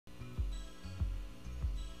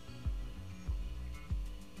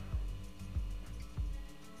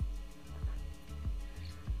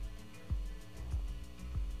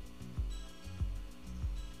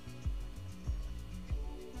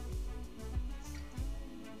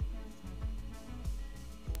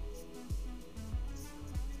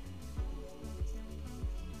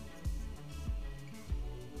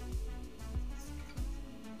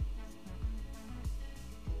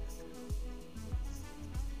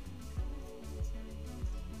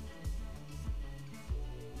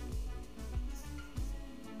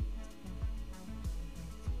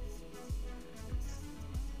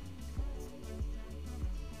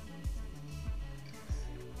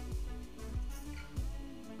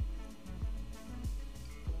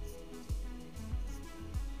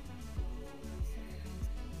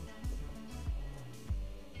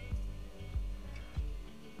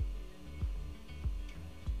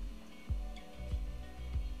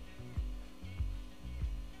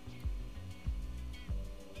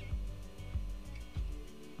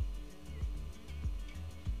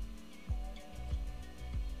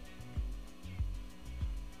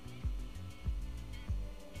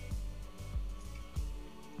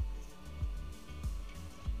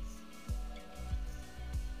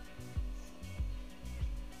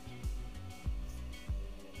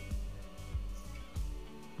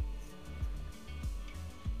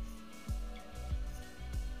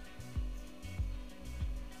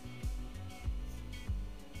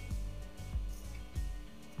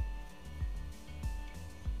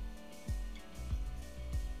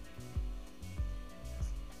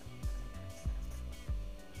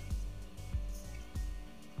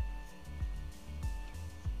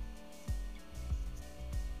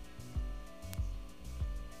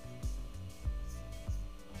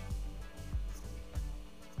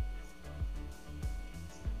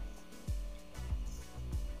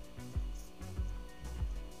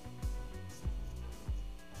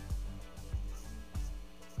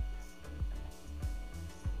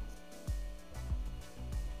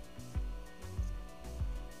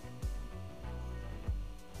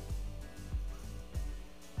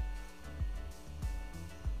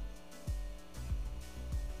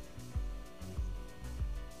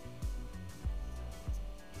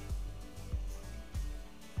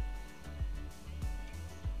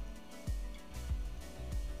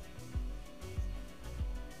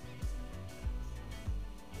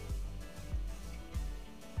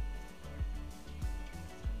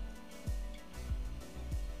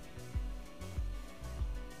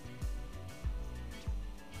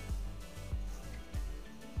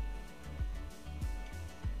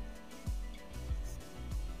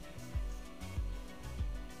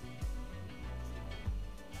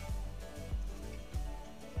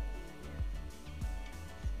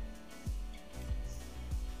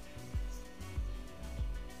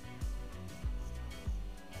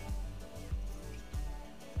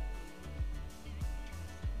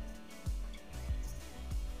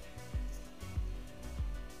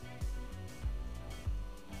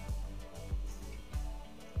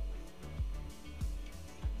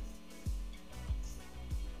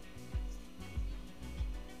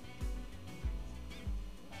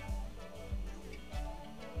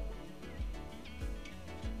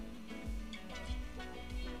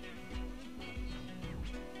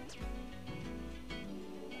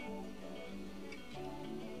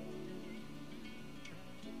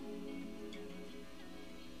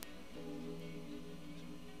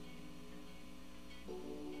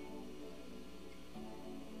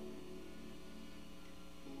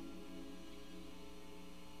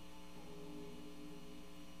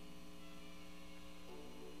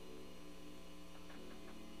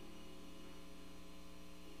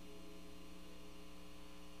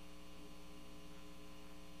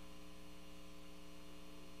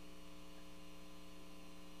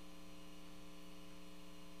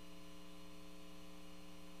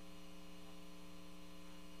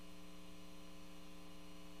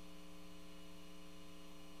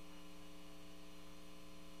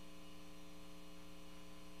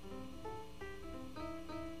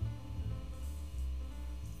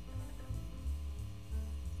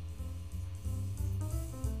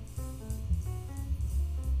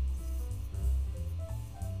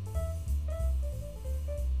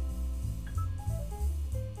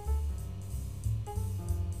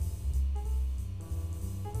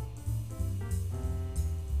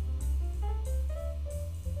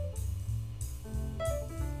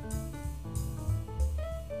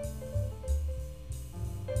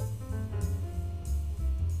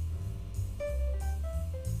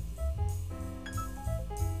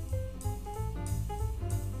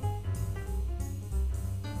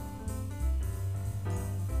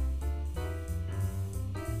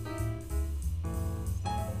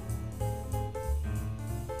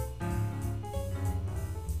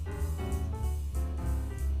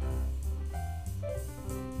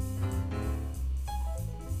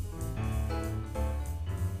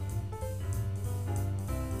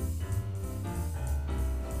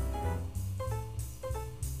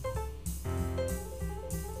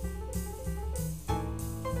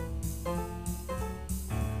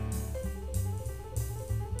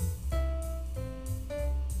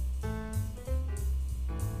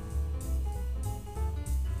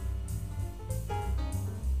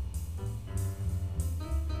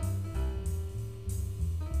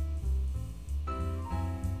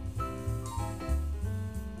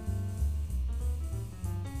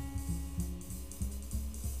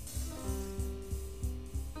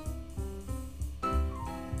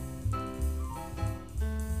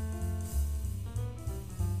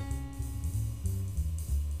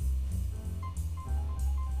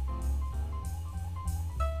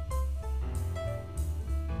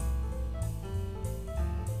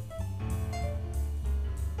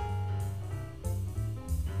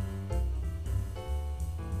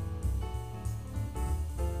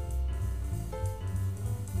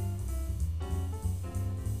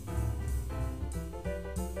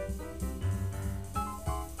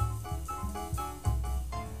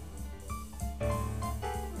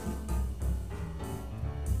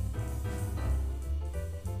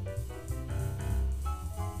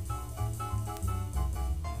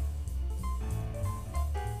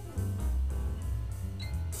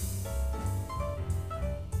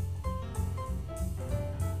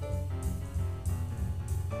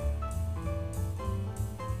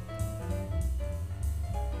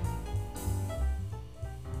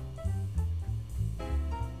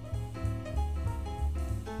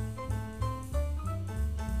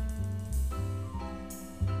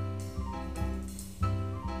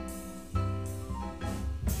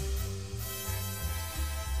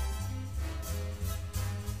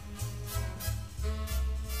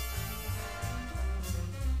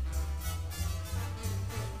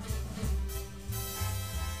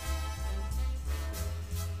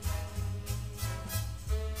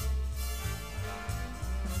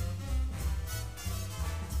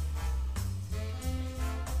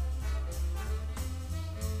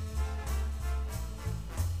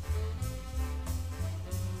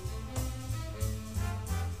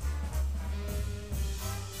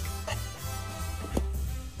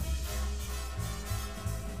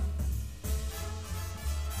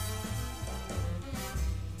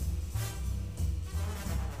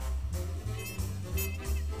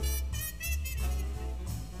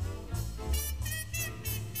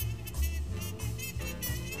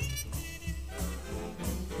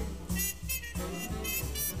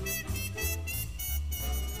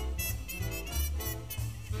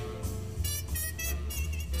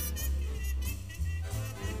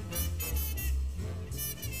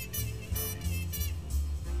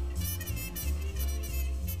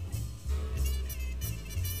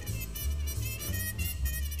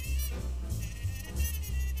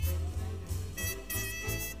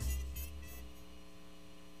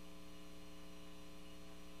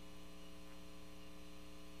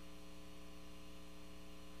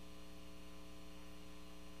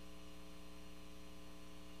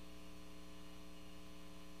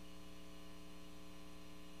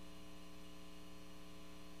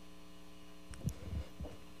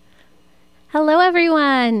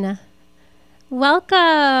everyone.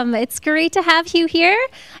 Welcome. It's great to have you here.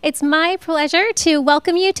 It's my pleasure to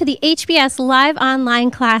welcome you to the HBS Live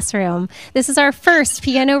Online Classroom. This is our first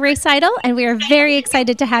piano recital, and we are very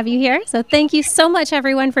excited to have you here. So thank you so much,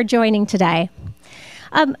 everyone, for joining today.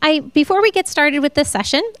 Before we get started with this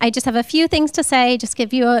session, I just have a few things to say, just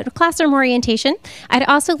give you a classroom orientation. I'd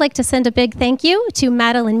also like to send a big thank you to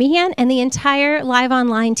Madeline Meehan and the entire Live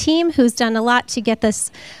Online team who's done a lot to get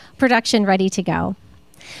this production ready to go.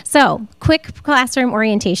 So, quick classroom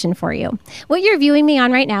orientation for you. What you're viewing me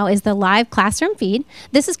on right now is the live classroom feed.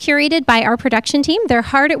 This is curated by our production team. They're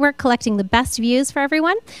hard at work collecting the best views for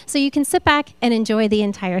everyone, so you can sit back and enjoy the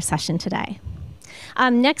entire session today.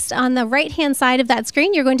 Next, on the right-hand side of that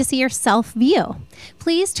screen, you're going to see your self-view.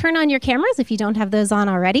 Please turn on your cameras if you don't have those on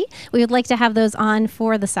already. We would like to have those on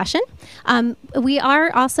for the session. We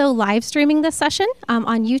are also live streaming this session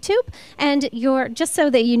on YouTube, and just so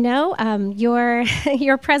that you know,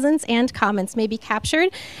 your presence and comments may be captured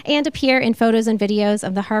and appear in photos and videos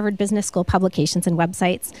of the Harvard Business School publications and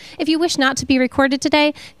websites. If you wish not to be recorded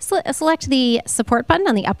today, select the support button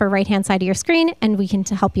on the upper right-hand side of your screen, and we can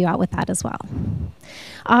help you out with that as well.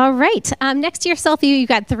 All right, next to your self-view, you've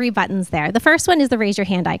got 3 buttons there. The first one is the raise your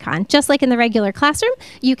hand icon. Just like in the regular classroom,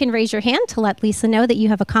 you can raise your hand to let Lisa know that you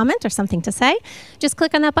have a comment or something to say. Just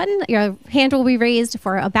click on that button. Your hand will be raised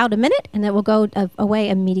for about a minute, and it will go away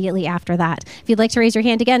immediately after that. If you'd like to raise your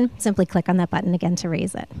hand again, simply click on that button again to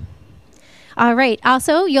raise it. All right,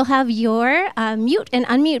 also, you'll have your mute and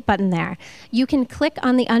unmute button there. You can click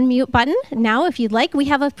on the unmute button now if you'd like. We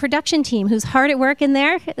have a production team who's hard at work in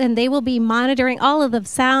there, and they will be monitoring all of the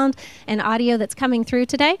sound and audio that's coming through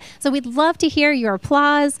today. So we'd love to hear your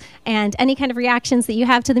applause and any kind of reactions that you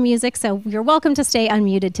have to the music, so you're welcome to stay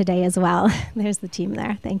unmuted today as well. There's the team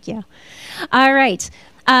there. Thank you. All right,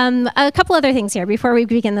 a couple other things here before we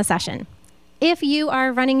begin the session. If you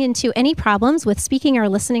are running into any problems with speaking or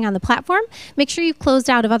listening on the platform, make sure you've closed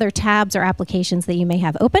out of other tabs or applications that you may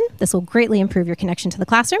have open. This will greatly improve your connection to the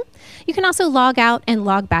classroom. You can also log out and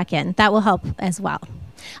log back in. That will help as well.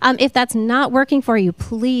 If that's not working for you,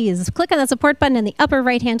 please click on the support button in the upper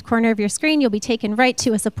right-hand corner of your screen. You'll be taken right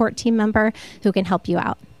to a support team member who can help you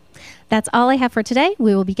out. That's all I have for today.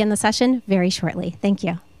 We will begin the session very shortly. Thank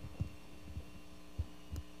you.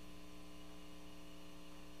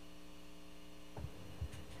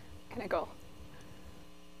 Can I go?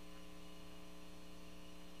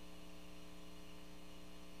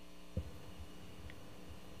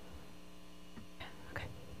 Okay.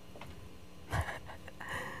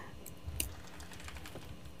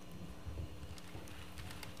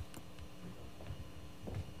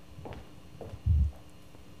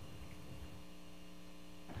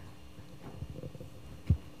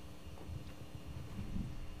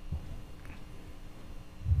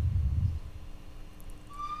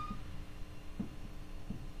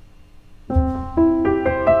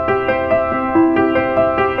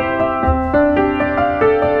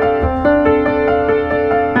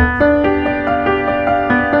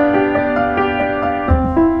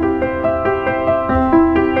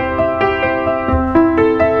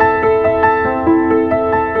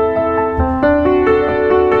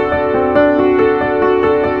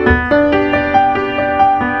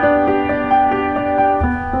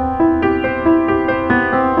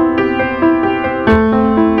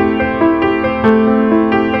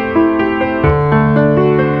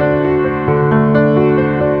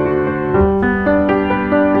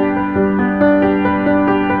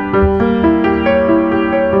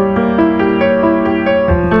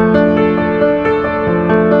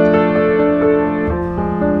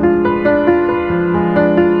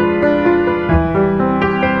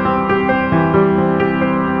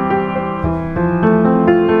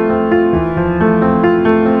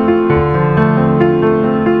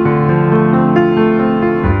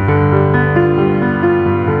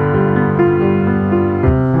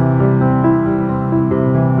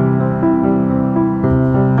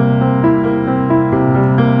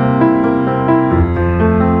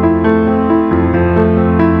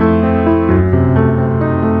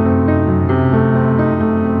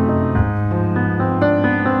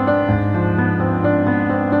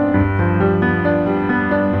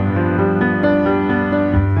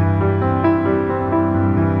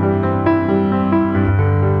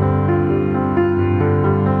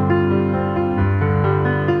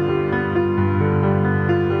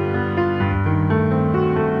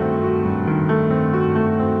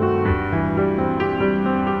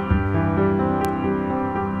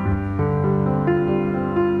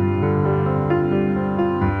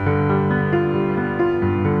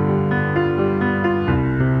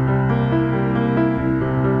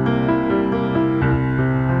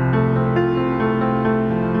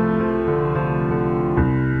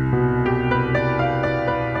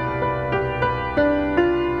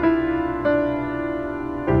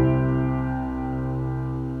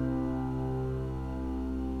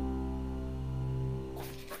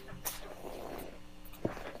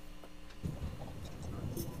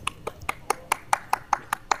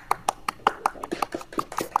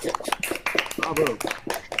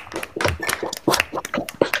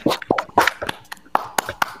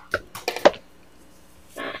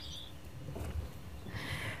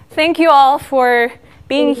 Thank you all for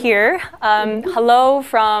being here. Hello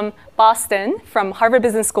from Boston, from Harvard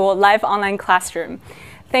Business School live online classroom.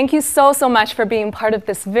 Thank you so much for being part of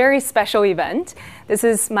this very special event. This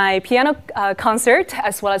is my piano concert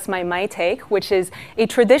as well as my take, which is a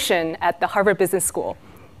tradition at the Harvard Business School.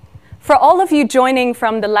 For all of you joining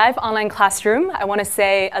from the live online classroom, I want to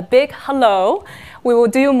say a big hello. We will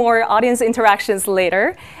do more audience interactions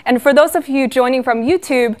later. And for those of you joining from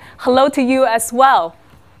YouTube, hello to you as well.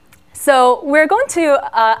 So we're going to,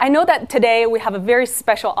 I know that today we have a very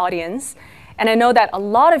special audience. And I know that a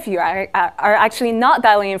lot of you are actually not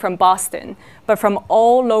dialing in from Boston, but from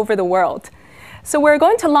all over the world. So we're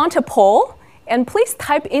going to launch a poll. And please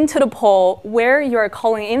type into the poll where you're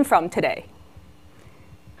calling in from today.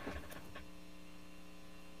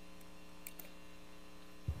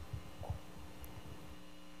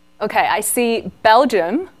 OK, I see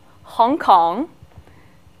Belgium, Hong Kong,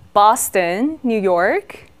 Boston, New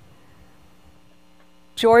York,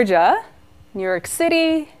 Georgia, New York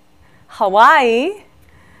City, Hawaii,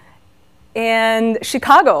 and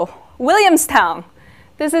Chicago, Williamstown.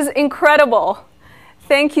 This is incredible.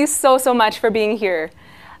 Thank you so much for being here.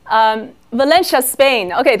 Valencia,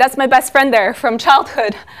 Spain. OK, that's my best friend there from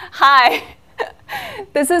childhood. Hi.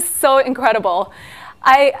 This is so incredible.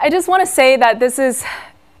 I just want to say that this is,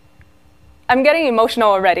 I'm getting emotional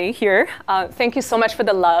already here. Thank you so much for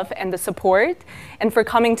the love and the support and for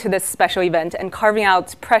coming to this special event and carving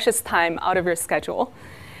out precious time out of your schedule.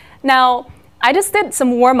 Now, I just did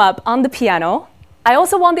some warm-up on the piano. I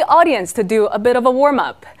also want the audience to do a bit of a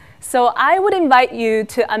warm-up. So I would invite you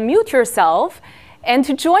to unmute yourself and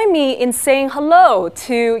to join me in saying hello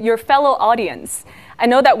to your fellow audience. I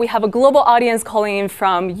know that we have a global audience calling in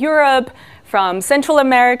from Europe, from Central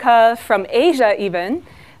America, from Asia even.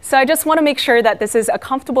 So I just want to make sure that this is a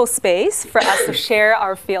comfortable space for us to share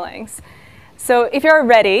our feelings. So if you're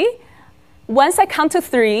ready, once I count to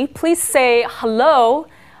 3, please say hello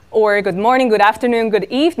or good morning, good afternoon, good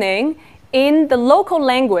evening in the local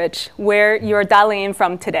language where you're dialing in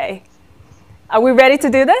from today. Are we ready to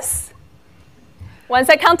do this? Once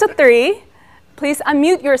I count to 3, please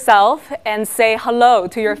unmute yourself and say hello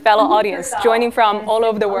to your fellow audience joining from all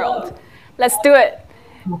over the world. Let's do it.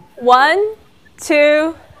 1,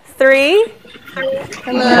 2, 3.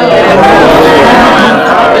 Hello.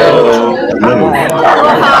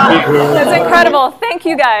 That's incredible. Thank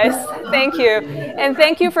you, guys. Thank you. And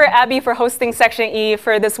thank you for Abby for hosting Section E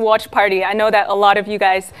for this watch party. I know that a lot of you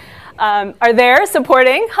guys are there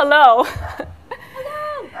supporting. Hello.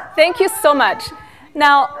 Thank you so much.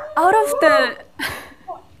 Now, out of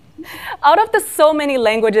the so many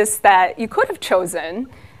languages that you could have chosen,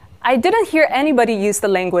 I didn't hear anybody use the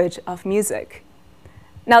language of music.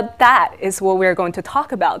 Now, that is what we're going to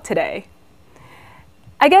talk about today.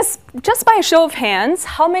 I guess, just by a show of hands,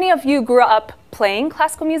 how many of you grew up playing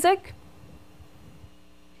classical music?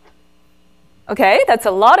 OK, that's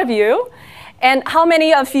a lot of you. And how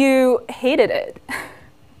many of you hated it?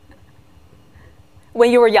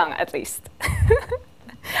 When you were young, at least.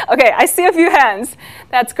 OK, I see a few hands.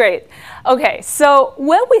 That's great. OK, so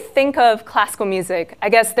when we think of classical music, I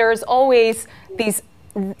guess there's always these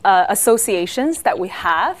associations that we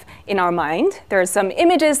have in our mind. There are some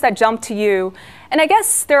images that jump to you. And I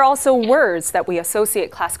guess there are also words that we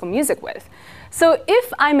associate classical music with. So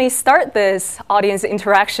if I may start this audience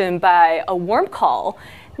interaction by a warm call,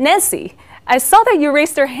 Nancy, I saw that you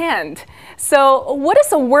raised your hand. So what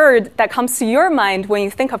is a word that comes to your mind when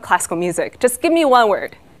you think of classical music? Just give me one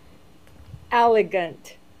word.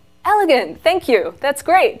 Elegant. Elegant, thank you. That's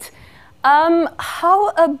great. How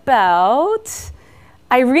about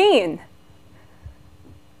Irene?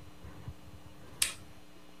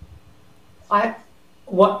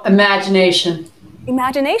 Imagination.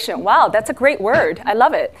 Imagination, wow, that's a great word. I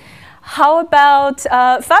love it. How about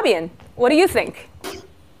Fabian? What do you think?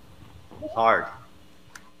 Art.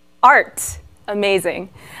 Art, amazing.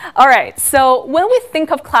 All right, so when we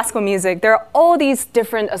think of classical music, there are all these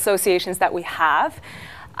different associations that we have.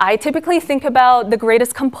 I typically think about the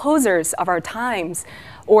greatest composers of our times,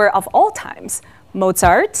 or of all times.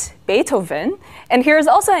 Mozart, Beethoven, and here's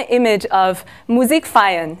also an image of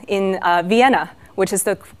Musikverein in Vienna, which is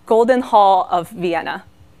the Golden Hall of Vienna.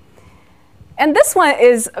 And this one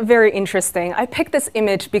is very interesting. I picked this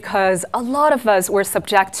image because a lot of us were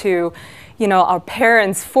subject to, our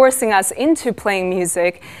parents forcing us into playing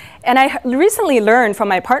music. And I recently learned from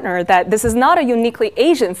my partner that this is not a uniquely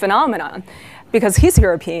Asian phenomenon, because he's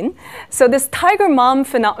European. So this tiger mom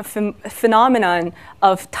phenomenon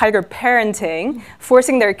of tiger parenting,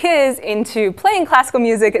 forcing their kids into playing classical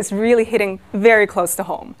music, is really hitting very close to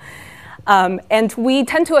home. And we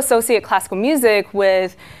tend to associate classical music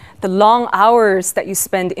with the long hours that you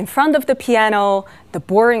spend in front of the piano, the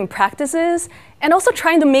boring practices, and also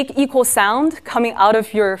trying to make equal sound coming out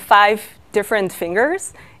of your 5 different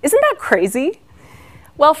fingers. Isn't that crazy?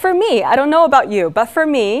 Well, for me, I don't know about you, but for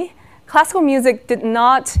me, classical music did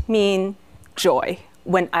not mean joy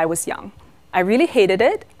when I was young. I really hated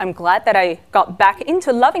it. I'm glad that I got back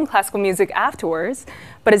into loving classical music afterwards,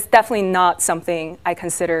 but it's definitely not something I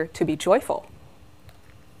consider to be joyful.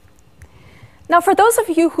 Now, for those of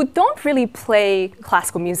you who don't really play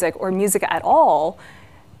classical music or music at all,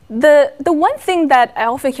 the one thing that I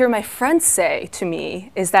often hear my friends say to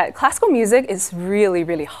me is that classical music is really,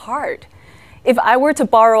 really hard. If I were to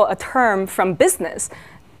borrow a term from business,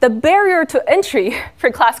 the barrier to entry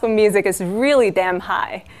for classical music is really damn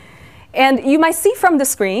high. And you might see from the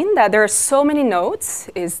screen that there are so many notes.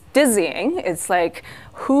 It's dizzying. It's like,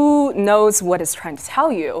 who knows what it's trying to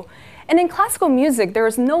tell you? And in classical music, there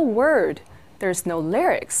is no word. There's no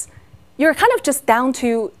lyrics. You're kind of just down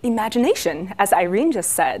to imagination, as Irene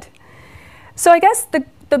just said. So I guess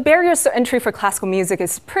the barriers to entry for classical music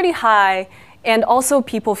is pretty high, and also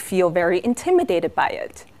people feel very intimidated by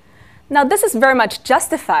it. Now, this is very much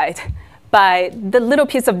justified by the little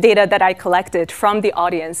piece of data that I collected from the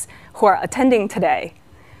audience who are attending today.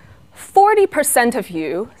 40% of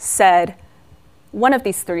you said one of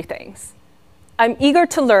these 3 things. I'm eager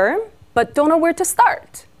to learn, but don't know where to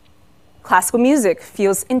start. Classical music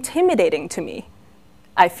feels intimidating to me.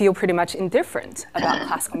 I feel pretty much indifferent about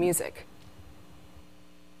classical music.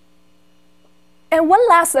 And one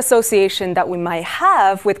last association that we might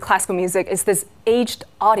have with classical music is this aged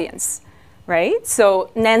audience, right?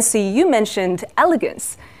 So Nancy, you mentioned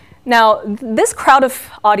elegance. Now, this crowd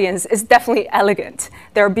of audience is definitely elegant.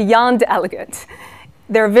 They're beyond elegant.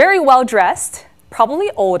 They're very well dressed,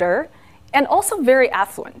 probably older, and also very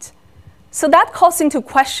affluent. So that calls into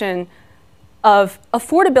question of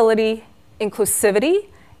affordability, inclusivity,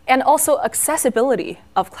 and also accessibility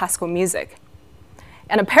of classical music.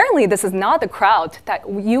 And apparently, this is not the crowd that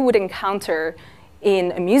you would encounter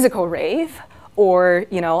in a musical rave or,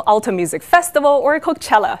 Alta Music Festival or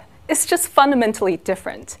Coachella. It's just fundamentally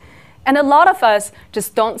different. And a lot of us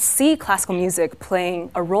just don't see classical music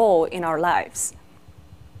playing a role in our lives.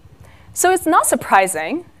 So it's not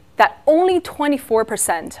surprising that only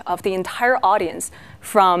 24% of the entire audience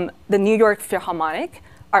from the New York Philharmonic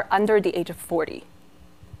are under the age of 40.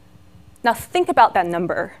 Now think about that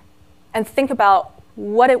number and think about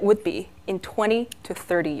what it would be in 20 to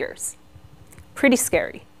 30 years. Pretty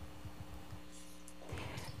scary.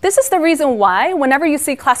 This is the reason why whenever you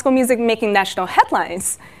see classical music making national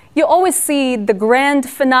headlines, you always see the grand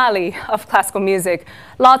finale of classical music,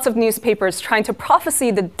 lots of newspapers trying to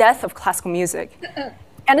prophesy the death of classical music.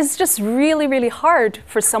 And it's just really, really hard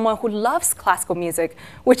for someone who loves classical music,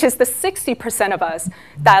 which is the 60% of us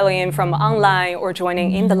dialing in from online or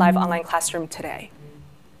joining in the live online classroom today.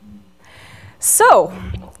 So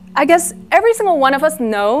I guess every single one of us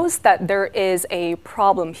knows that there is a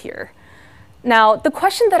problem here. Now, the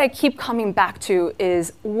question that I keep coming back to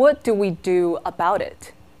is, what do we do about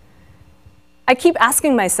it? I keep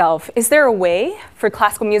asking myself, is there a way for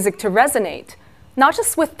classical music to resonate, not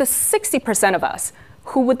just with the 60% of us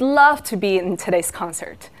who would love to be in today's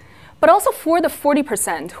concert, but also for the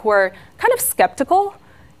 40% who are kind of skeptical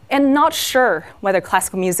and not sure whether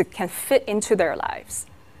classical music can fit into their lives?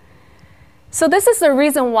 So this is the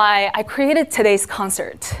reason why I created today's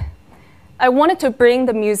concert. I wanted to bring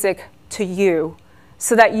the music to you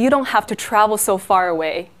so that you don't have to travel so far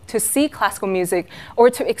away to see classical music or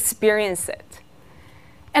to experience it.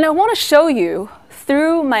 And I want to show you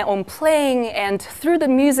through my own playing and through the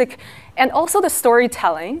music and also the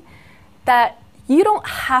storytelling that you don't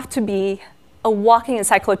have to be a walking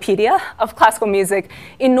encyclopedia of classical music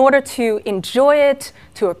in order to enjoy it,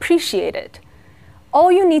 to appreciate it.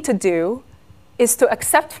 All you need to do is to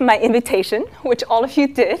accept my invitation, which all of you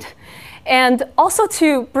did, and also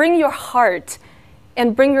to bring your heart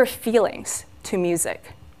and bring your feelings to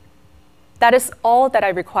music. That is all that I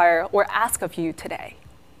require or ask of you today.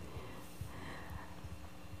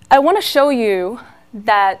 I want to show you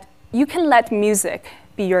that you can let music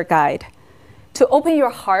be your guide, to open your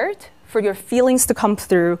heart for your feelings to come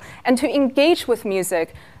through and to engage with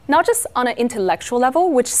music, not just on an intellectual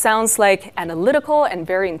level, which sounds like analytical and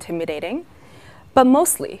very intimidating, but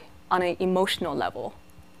mostly on an emotional level.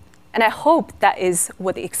 And I hope that is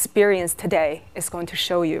what the experience today is going to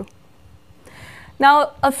show you.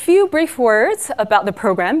 Now, a few brief words about the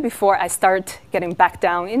program before I start getting back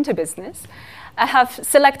down into business. I have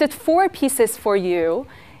selected 4 pieces for you,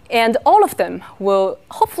 and all of them will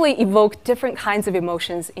hopefully evoke different kinds of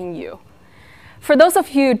emotions in you. For those of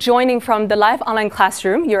you joining from the live online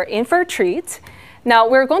classroom, you're in for a treat. Now,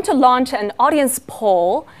 we're going to launch an audience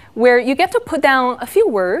poll where you get to put down a few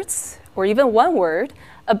words, or even one word,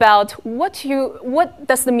 about what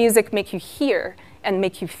does the music make you hear and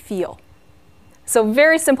make you feel. So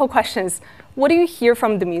very simple questions. What do you hear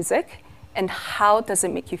from the music, and how does it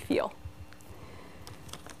make you feel?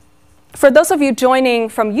 For those of you joining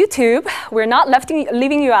from YouTube, we're not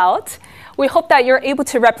leaving you out. We hope that you're able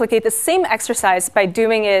to replicate the same exercise by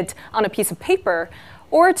doing it on a piece of paper,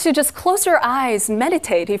 or to just close your eyes,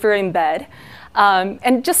 meditate if you're in bed,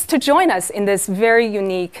 and just to join us in this very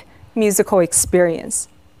unique musical experience.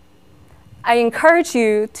 I encourage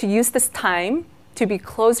you to use this time to be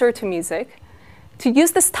closer to music, to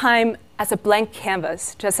use this time as a blank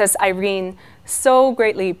canvas, just as Irene so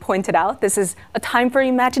greatly pointed out. This is a time for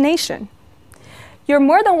imagination. You're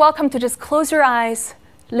more than welcome to just close your eyes,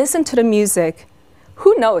 listen to the music.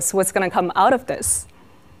 Who knows what's going to come out of this?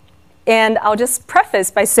 And I'll just preface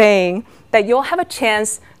by saying that you'll have a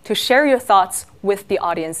chance to share your thoughts with the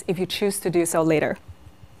audience if you choose to do so later.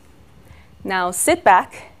 Now sit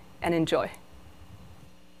back and enjoy.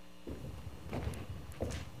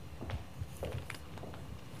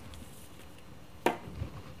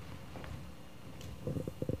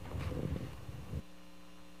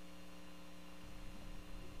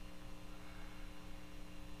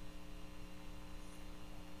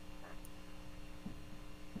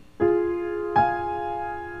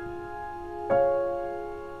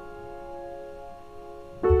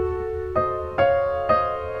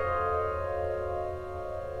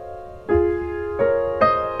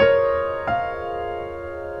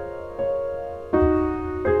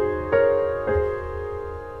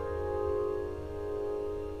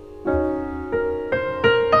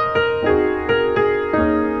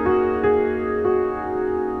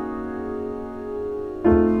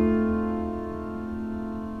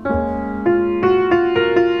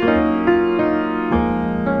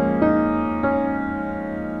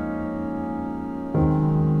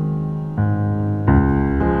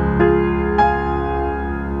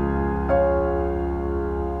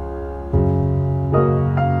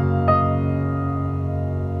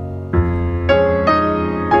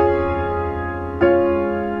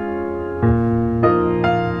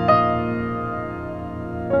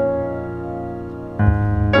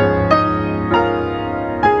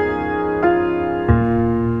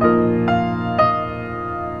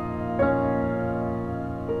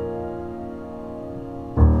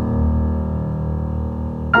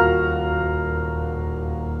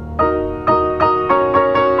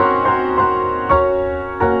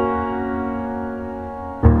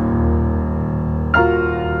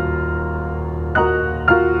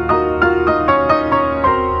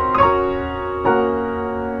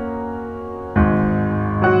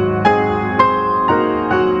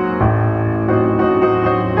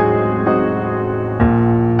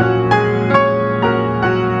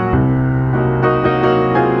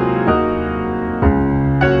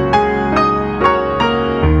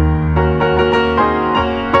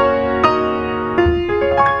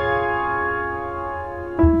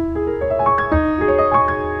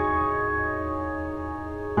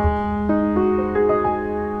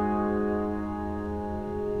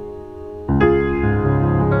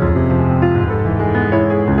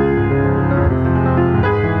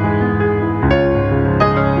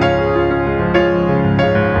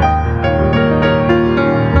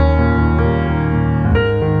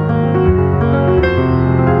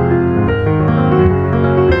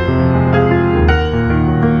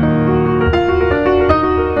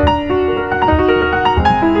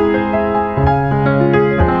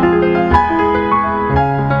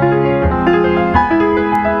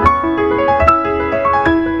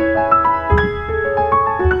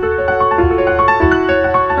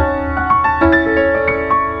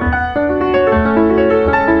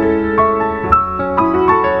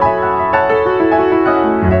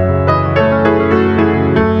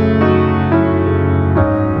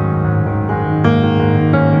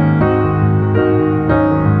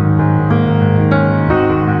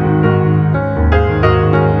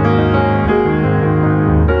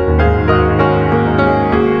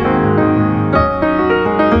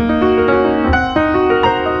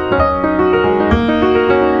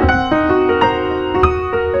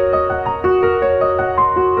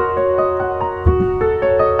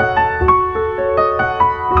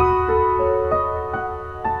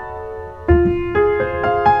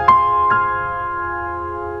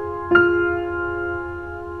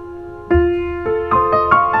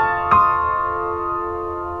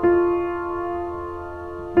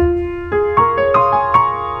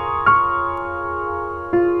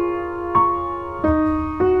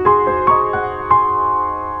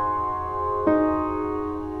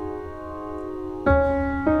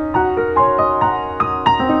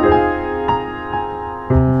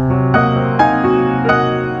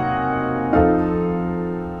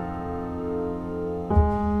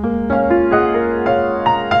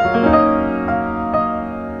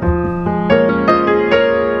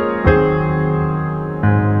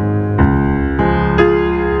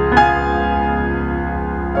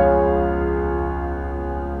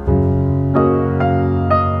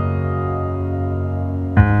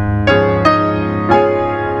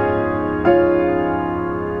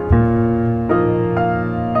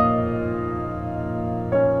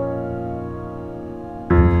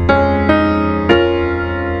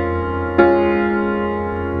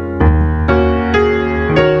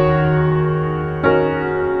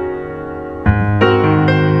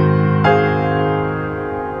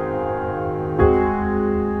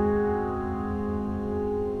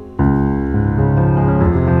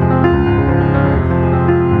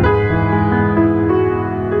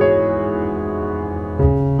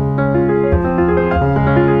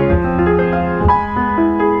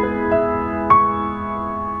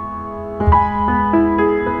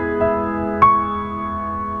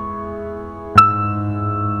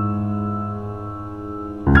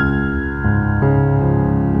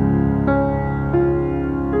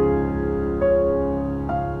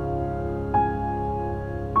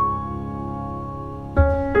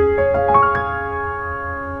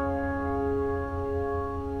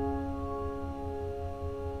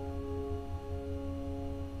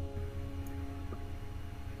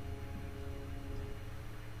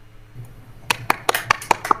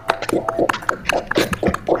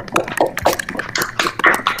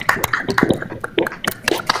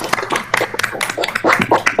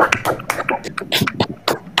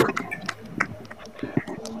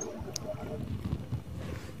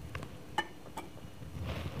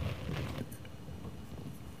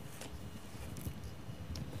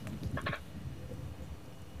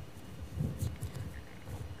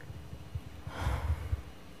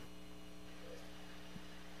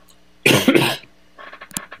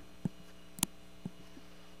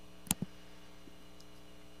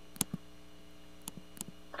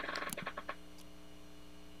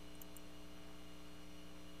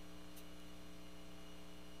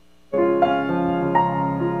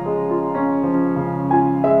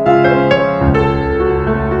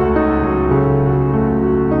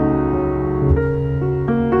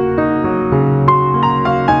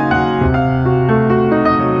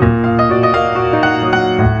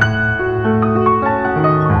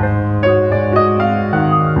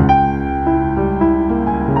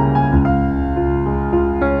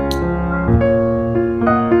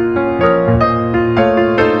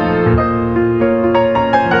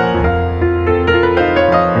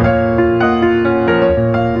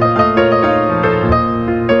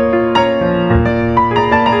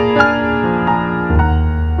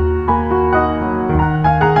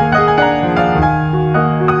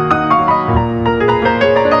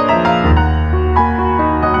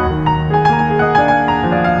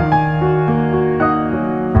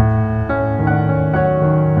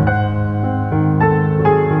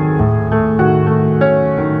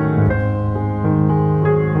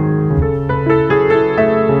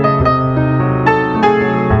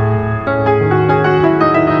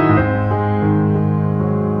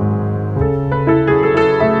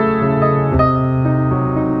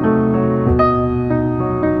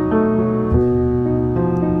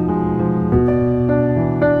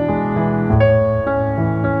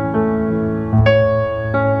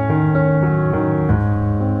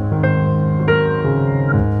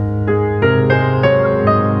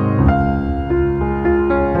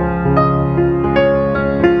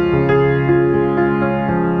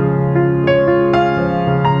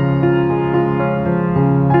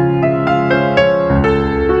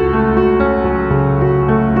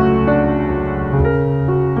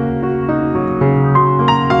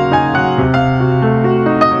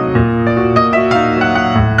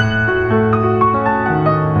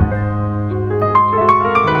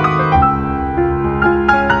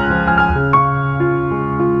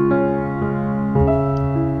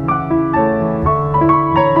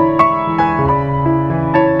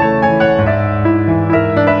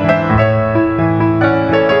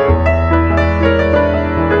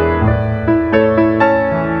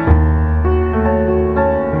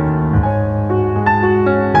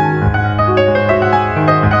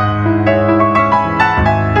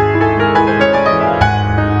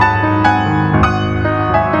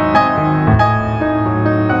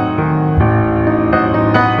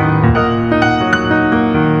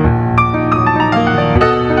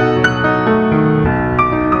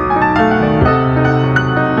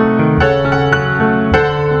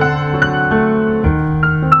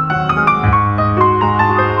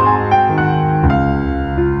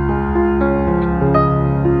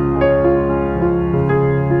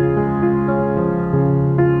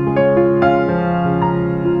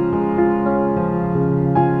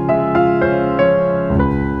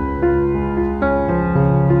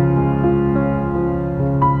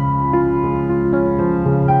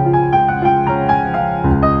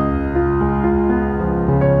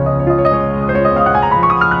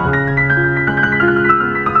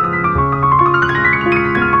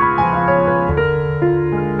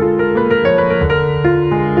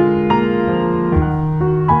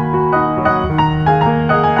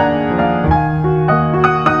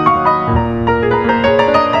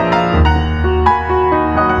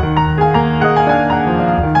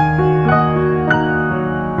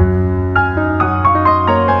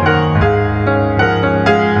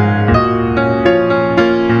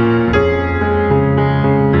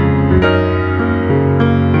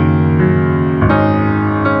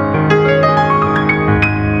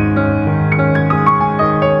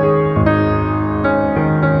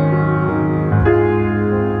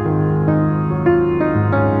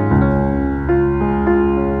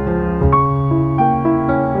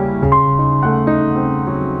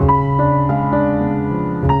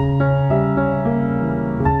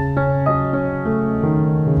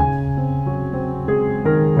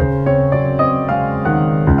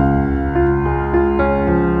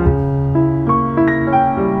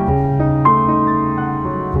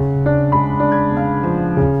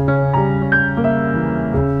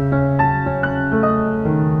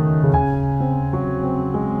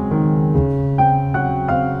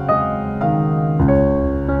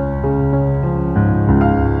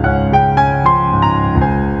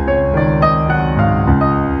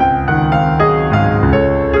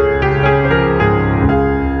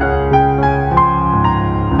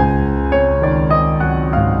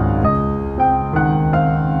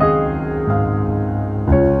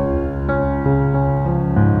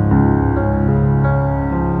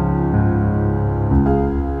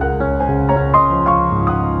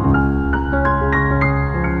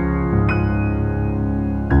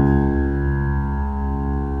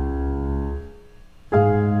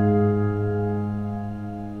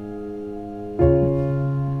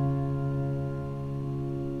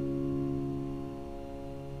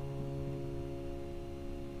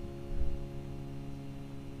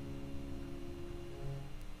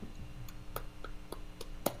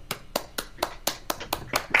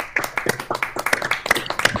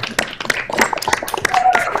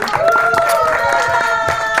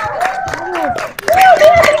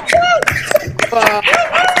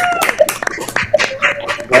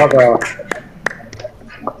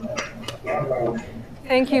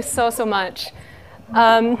 Thank you so, so much.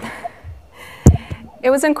 It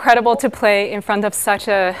was incredible to play in front of such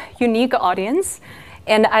a unique audience.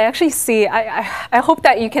 And I actually see, I hope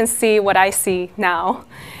that you can see what I see now,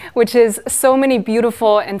 which is so many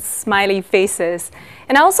beautiful and smiley faces.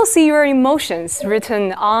 And I also see your emotions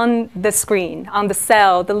written on the screen, on the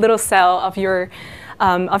cell, the little cell of your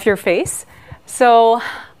face. So,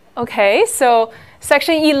 okay, so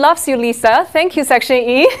Section E loves you, Lisa. Thank you, Section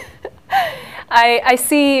E. I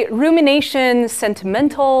see rumination,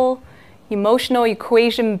 sentimental, emotional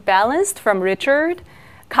equation balanced from Richard.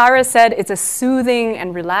 Kara said it's a soothing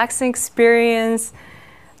and relaxing experience.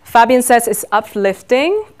 Fabian says it's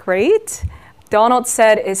uplifting. Great. Donald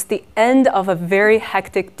said it's the end of a very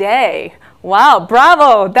hectic day. Wow,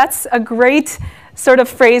 bravo. That's a great sort of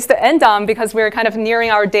phrase to end on because we're kind of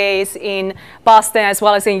nearing our days in Boston as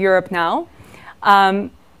well as in Europe now.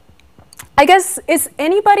 I guess, is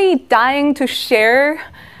anybody dying to share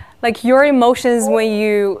like your emotions when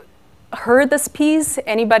you heard this piece?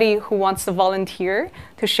 Anybody who wants to volunteer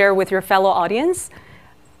to share with your fellow audience?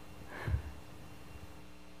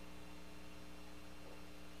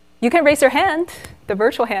 You can raise your hand, the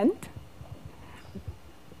virtual hand.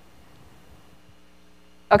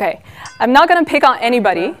 Okay, I'm not going to pick on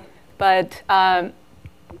anybody, but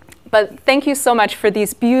thank you so much for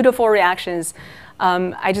these beautiful reactions.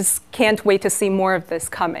 I just can't wait to see more of this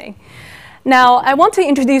coming. Now, I want to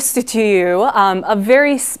introduce to you a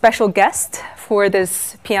very special guest for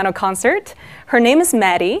this piano concert. Her name is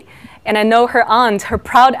Maddie, and I know her aunt, her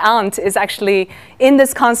proud aunt, is actually in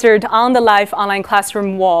this concert on the live online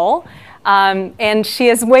classroom wall. And she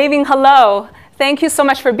is waving hello. Thank you so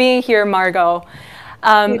much for being here, Margot.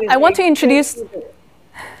 I want to introduce...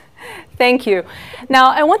 Thank you.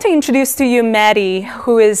 Now, I want to introduce to you Maddie,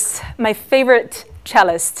 who is my favorite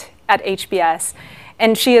cellist at HBS.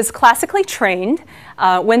 And she is classically trained,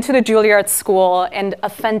 went to the Juilliard School, and a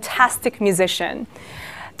fantastic musician.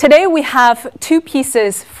 Today, we have two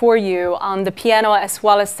pieces for you on the piano as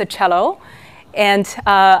well as the cello. And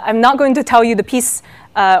I'm not going to tell you the piece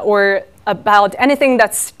or about anything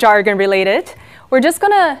that's jargon related. We're just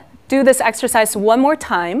going to do this exercise one more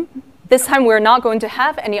time. This time, we're not going to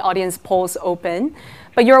have any audience polls open,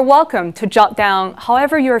 but you're welcome to jot down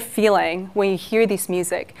however you're feeling when you hear this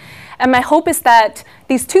music. And my hope is that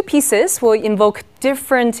these two pieces will invoke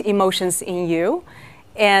different emotions in you,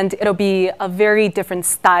 and it'll be a very different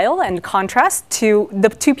style and contrast to the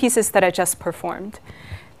two pieces that I just performed.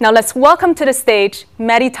 Now let's welcome to the stage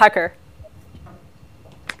Maddie Tucker.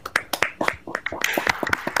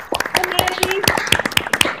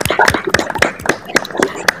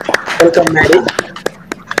 Welcome, Maddie.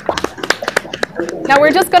 Now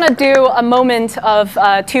we're just going to do a moment of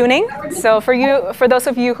tuning. So for those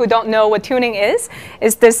of you who don't know what tuning is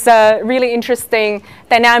this really interesting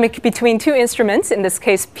dynamic between two instruments, in this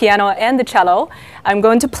case piano and the cello. I'm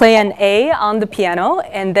going to play an A on the piano,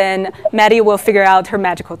 and then Maddie will figure out her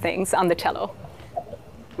magical things on the cello.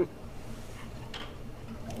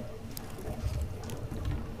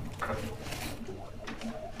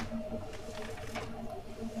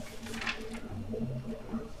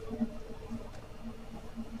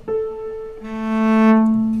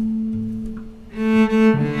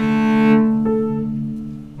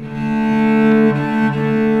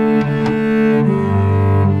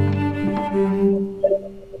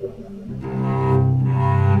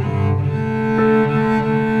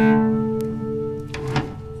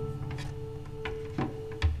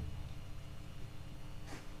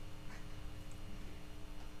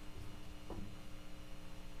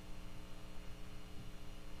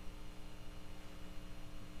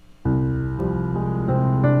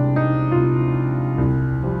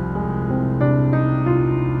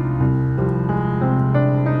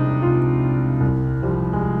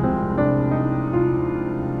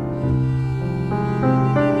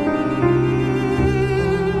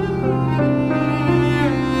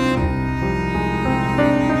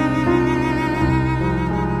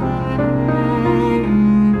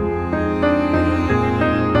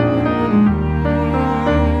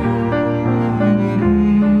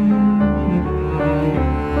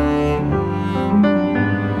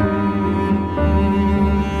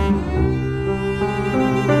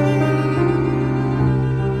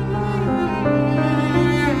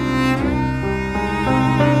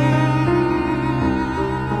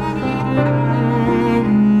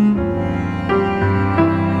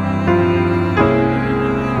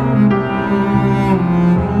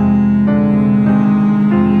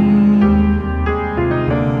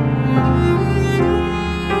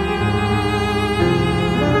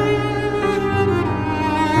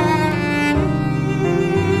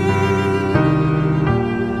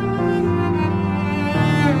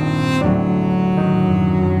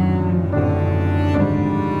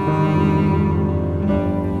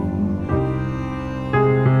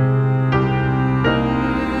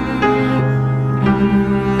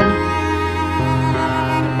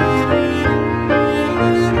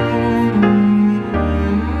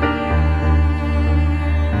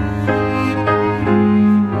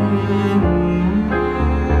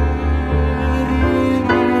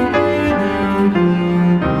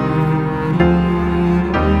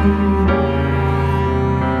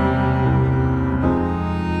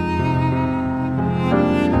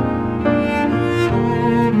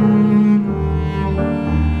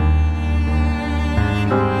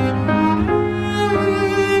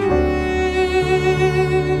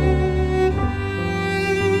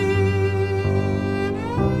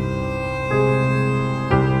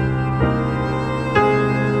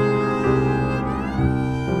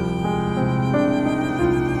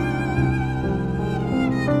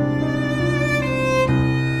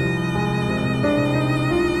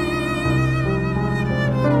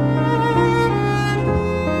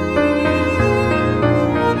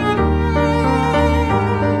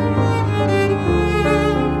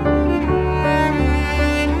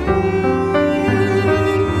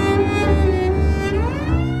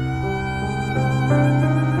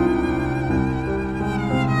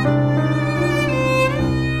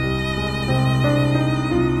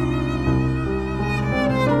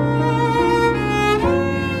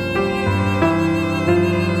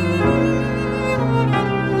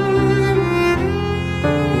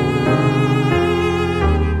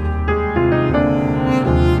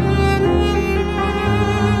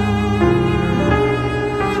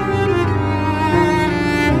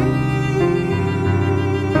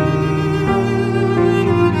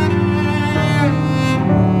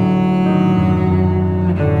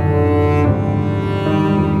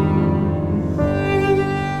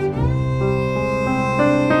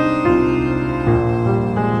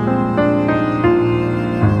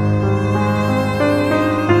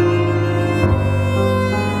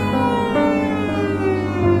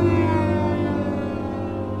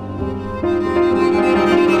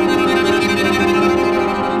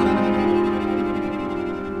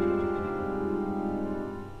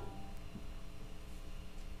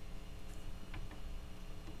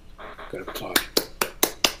 Good applause.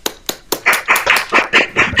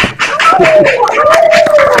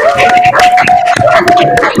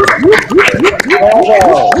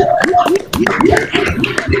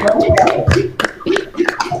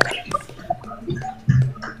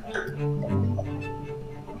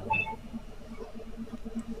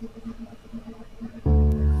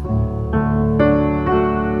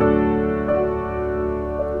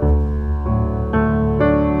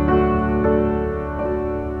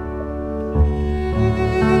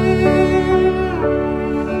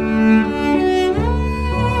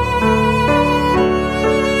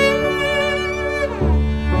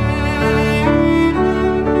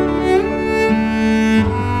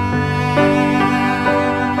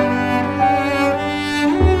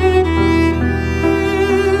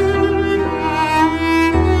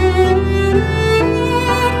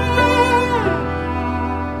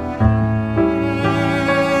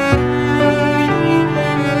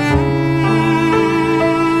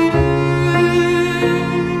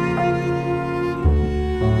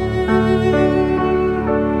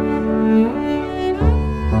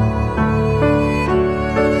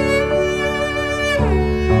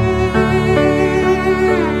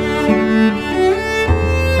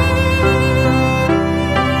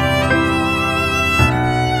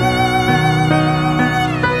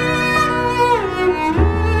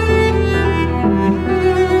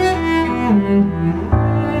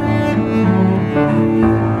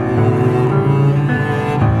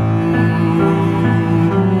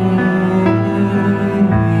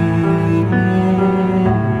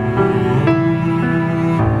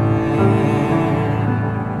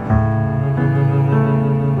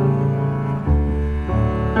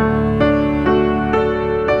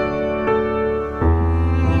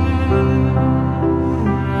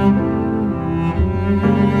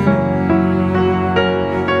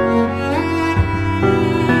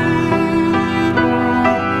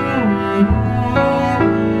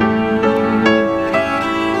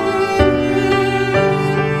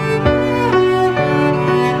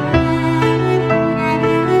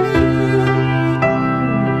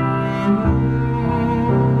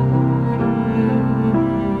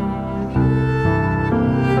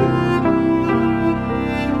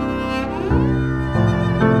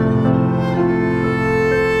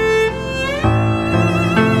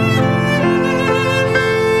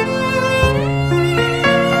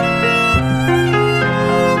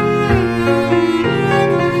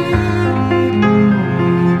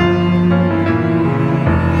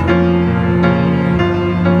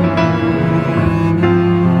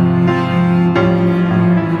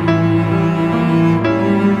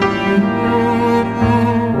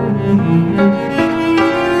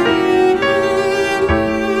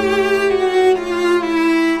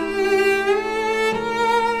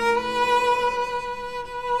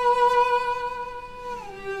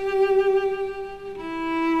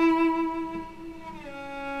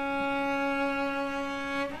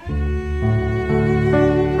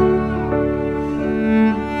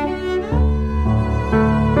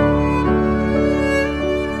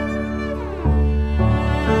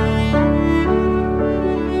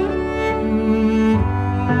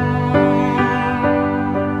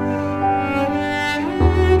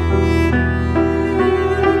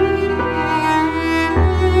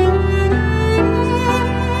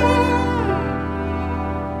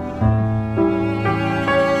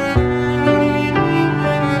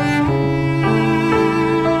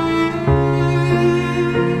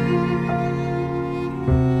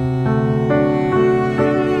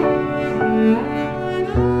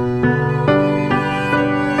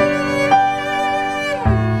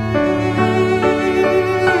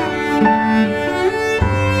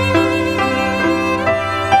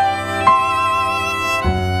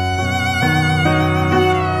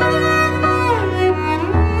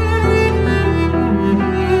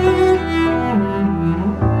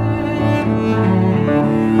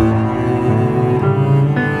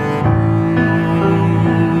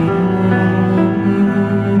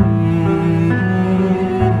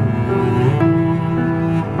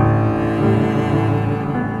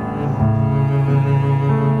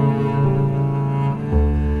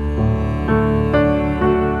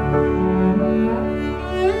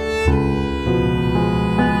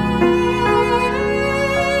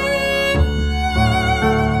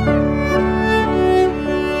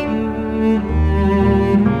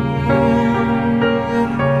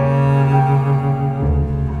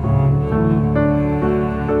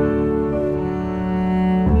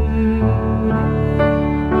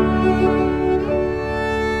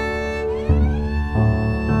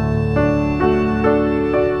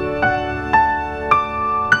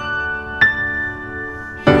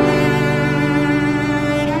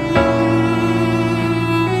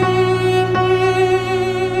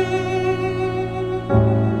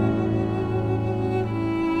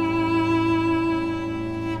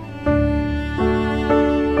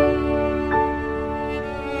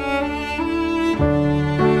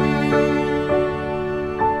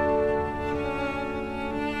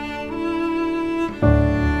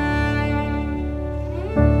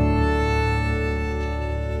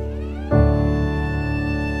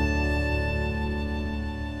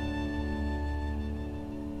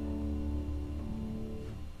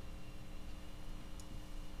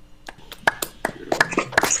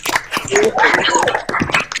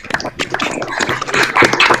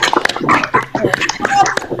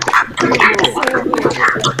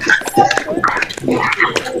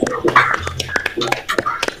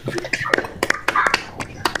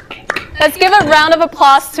 a round of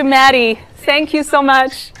applause to Maddie. Thank you so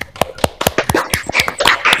much.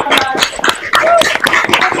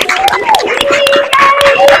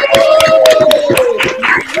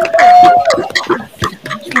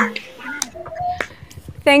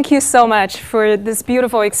 Thank you so much for this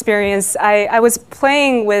beautiful experience. I was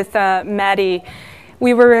playing with Maddie.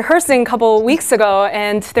 We were rehearsing a couple weeks ago,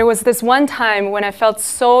 and there was this one time when I felt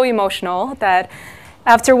so emotional that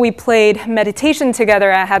after we played meditation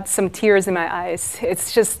together, I had some tears in my eyes.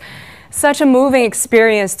 It's just such a moving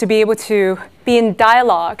experience to be able to be in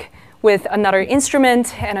dialogue with another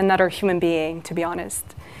instrument and another human being, to be honest.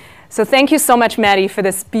 So thank you so much, Maddie, for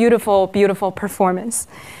this beautiful, beautiful performance.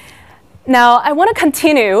 Now, I want to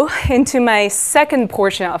continue into my second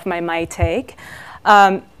portion of my take,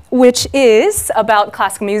 which is about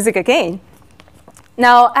classical music again.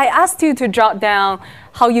 Now, I asked you to jot down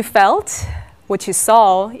how you felt, what you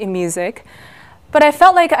saw in music, but I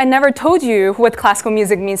felt like I never told you what classical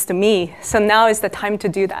music means to me, so now is the time to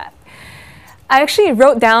do that. I actually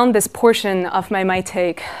wrote down this portion of my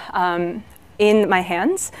take in my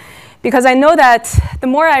hands, because I know that the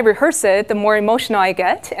more I rehearse it, the more emotional I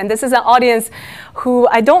get. And this is an audience who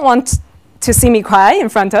I don't want to see me cry in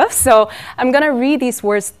front of. So I'm going to read these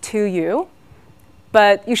words to you.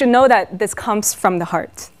 But you should know that this comes from the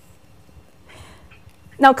heart.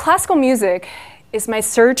 Now, classical music is my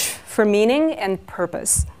search for meaning and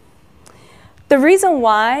purpose. The reason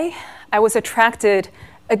why I was attracted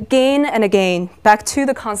again and again back to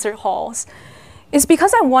the concert halls is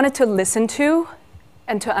because I wanted to listen to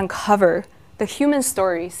and to uncover the human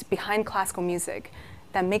stories behind classical music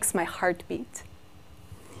that makes my heart beat.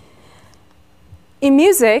 In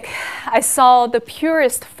music, I saw the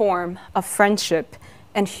purest form of friendship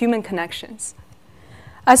and human connections.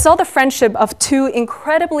 I saw the friendship of two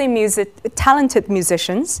incredibly talented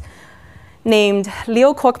musicians named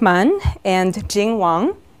Liu Kwokman and Jing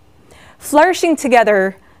Wang, flourishing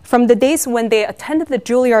together from the days when they attended the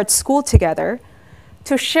Juilliard School together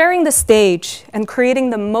to sharing the stage and creating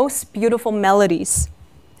the most beautiful melodies.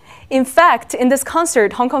 In fact, in this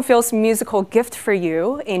concert, Hong Kong Phil's musical Gift for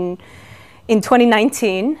You in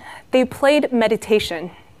 2019, they played Meditation,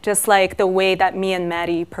 just like the way that me and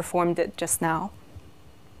Maddie performed it just now.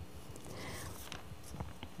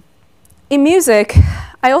 In music,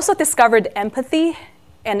 I also discovered empathy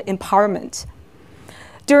and empowerment.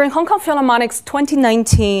 During Hong Kong Philharmonic's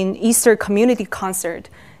 2019 Easter Community Concert,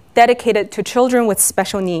 dedicated to children with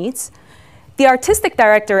special needs, the artistic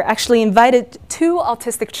director actually invited two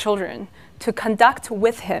autistic children to conduct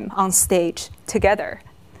with him on stage together.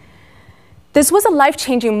 This was a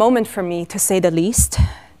life-changing moment for me, to say the least,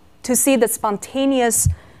 to see the spontaneous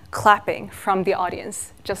clapping from the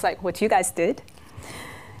audience, just like what you guys did,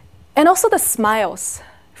 and also the smiles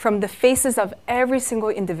from the faces of every single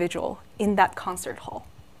individual in that concert hall.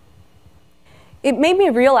 It made me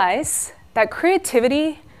realize that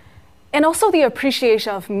creativity and also the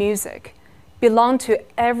appreciation of music belong to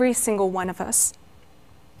every single one of us,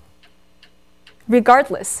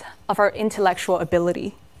 regardless of our intellectual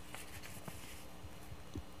ability.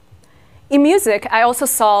 In music, I also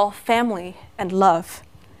saw family and love.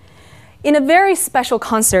 In a very special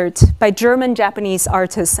concert by German-Japanese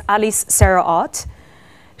artist Alice Sarah Ott,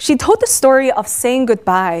 she told the story of saying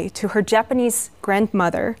goodbye to her Japanese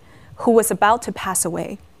grandmother who was about to pass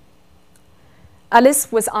away.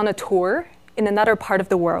 Alice was on a tour in another part of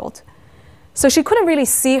the world, so she couldn't really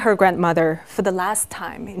see her grandmother for the last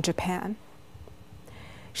time in Japan.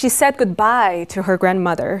 She said goodbye to her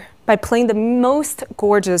grandmother by playing the most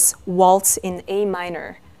gorgeous waltz in A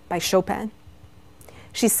minor by Chopin.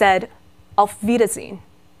 She said, "Auf Wiedersehen"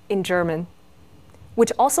 in German,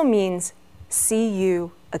 which also means see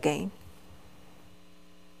you again.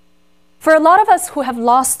 For a lot of us who have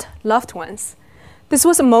lost loved ones, this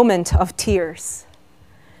was a moment of tears.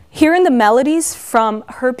 Hearing the melodies from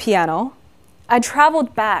her piano, I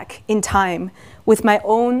traveled back in time with my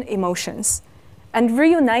own emotions and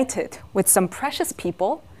reunited with some precious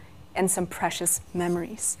people and some precious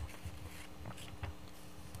memories.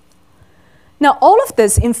 Now, all of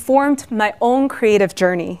this informed my own creative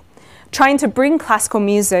journey, trying to bring classical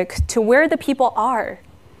music to where the people are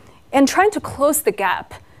and trying to close the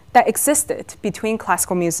gap that existed between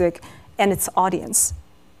classical music and its audience.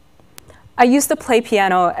 I used to play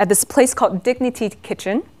piano at this place called Dignity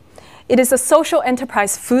Kitchen. It is a social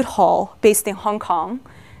enterprise food hall based in Hong Kong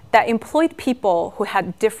that employed people who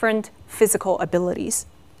had different physical abilities.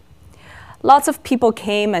 Lots of people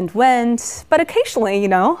came and went, but occasionally,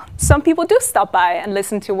 some people do stop by and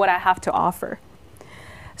listen to what I have to offer.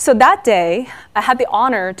 So that day, I had the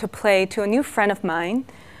honor to play to a new friend of mine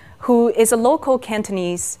who is a local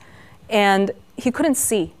Cantonese and he couldn't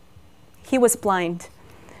see. He was blind.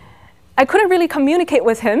 I couldn't really communicate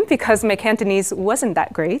with him because my Cantonese wasn't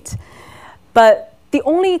that great, but the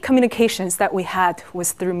only communications that we had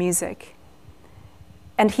was through music.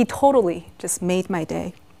 And he totally just made my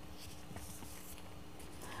day.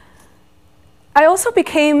 I also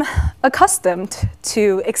became accustomed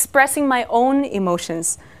to expressing my own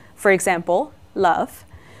emotions, for example, love,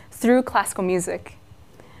 through classical music.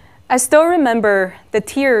 I still remember the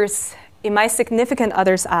tears in my significant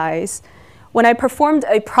other's eyes when I performed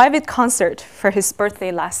a private concert for his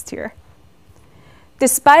birthday last year.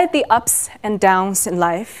 Despite the ups and downs in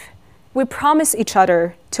life, we promise each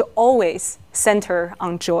other to always center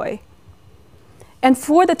on joy. And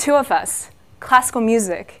for the two of us, classical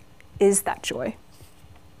music is that joy.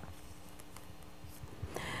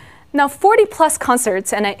 Now, 40 plus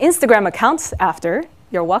concerts and an Instagram account after,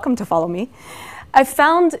 you're welcome to follow me, I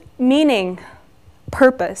found meaning,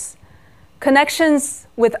 purpose, connections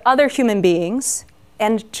with other human beings,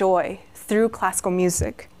 and joy through classical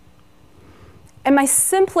music. And my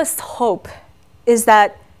simplest hope is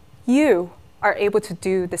that you are able to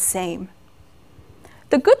do the same.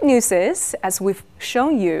 The good news is, as we've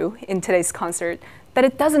shown you in today's concert, that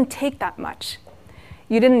it doesn't take that much.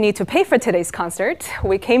 You didn't need to pay for today's concert.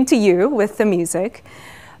 We came to you with the music.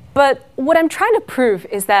 But what I'm trying to prove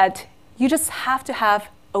is that you just have to have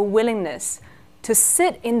a willingness to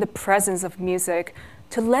sit in the presence of music,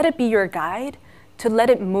 to let it be your guide, to let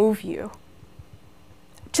it move you.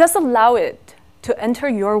 Just allow it to enter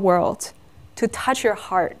your world, to touch your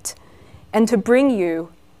heart, and to bring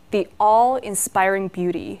you the awe-inspiring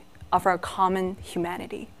beauty of our common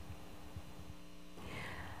humanity.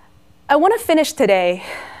 I want to finish today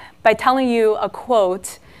by telling you a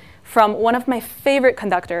quote from one of my favorite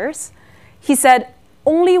conductors. He said,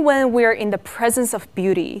 "Only when we're in the presence of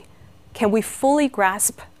beauty can we fully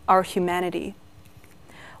grasp our humanity.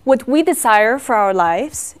 What we desire for our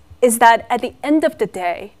lives is that at the end of the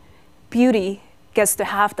day, beauty gets to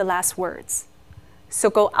have the last words. So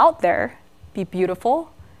go out there, be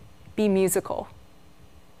beautiful, be musical."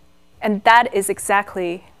 And that is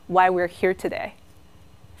exactly why we're here today.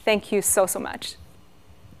 Thank you so, so much.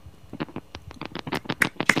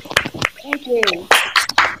 Thank you.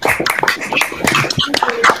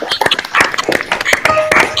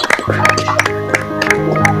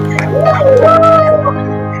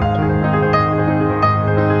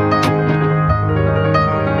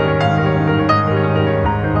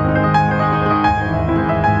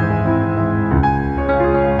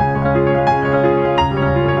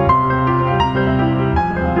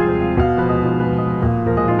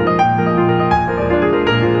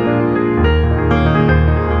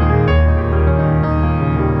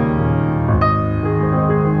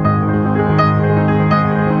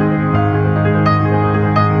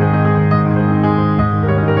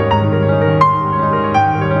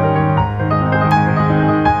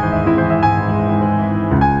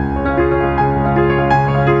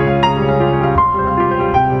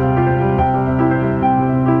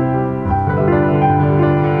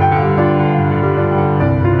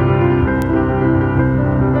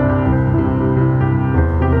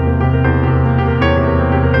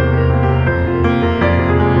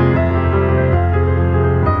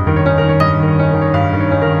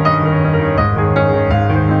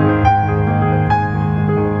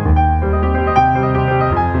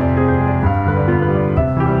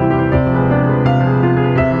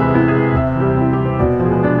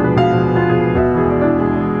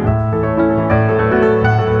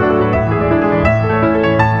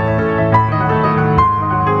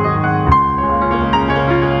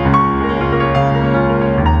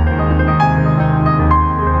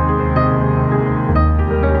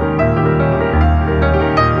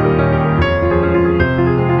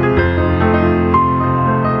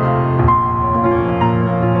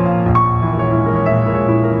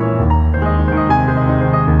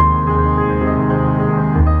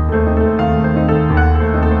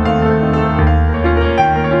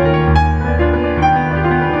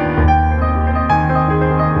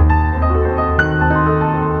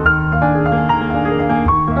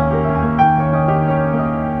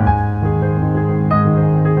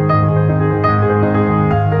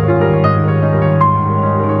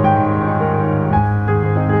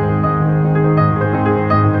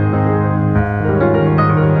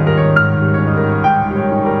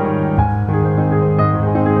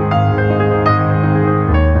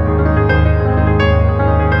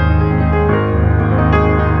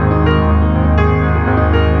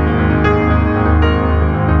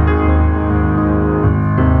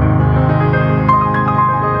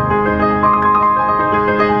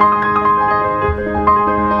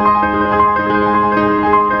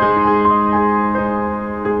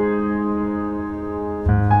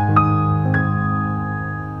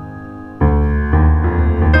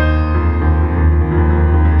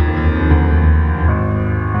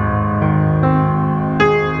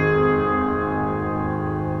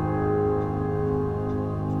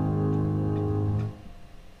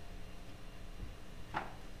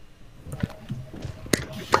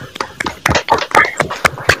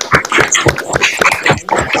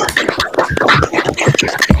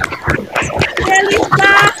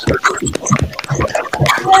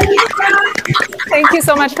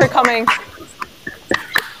 so much for coming.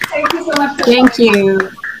 Thank you so much. Thank you.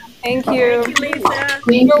 Thank you. Thank you, Lisa.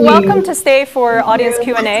 You're welcome to stay for audience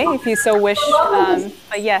Q&A if you so wish.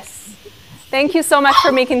 But yes, thank you so much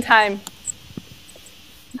for making time.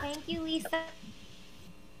 Thank you, Lisa.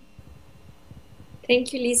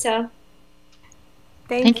 Thank you, Lisa.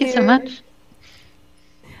 Thank you so much.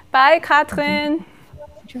 Bye, Catherine.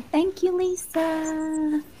 Thank you,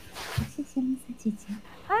 Lisa.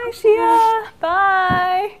 Hi, Qiya.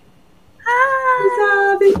 Bye.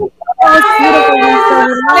 Lisa,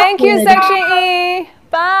 Thank you, Section E.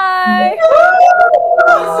 Bye.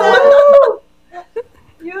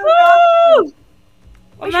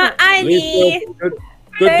 Annie. Good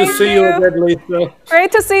to see you again, Lisa.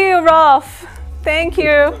 Great to see you, Rolf. Thank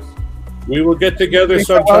you. We will get together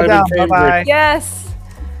sometime in Cambridge. Bye-bye. Yes.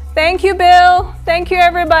 Thank you, Bill. Thank you,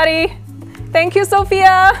 everybody. Thank you,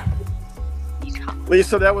 Sophia.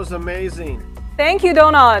 Lisa, that was amazing. Thank you,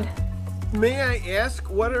 Donald. May I ask,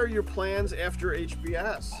 what are your plans after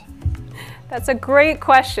HBS? That's a great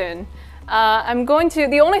question.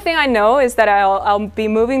 The only thing I know is that I'll be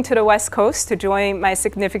moving to the West Coast to join my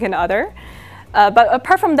significant other. But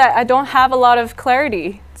apart from that, I don't have a lot of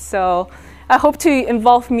clarity. So I hope to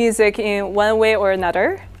involve music in one way or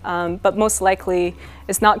another. But most likely,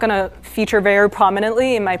 it's not going to feature very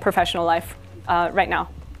prominently in my professional life right now.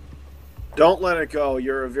 Don't let it go.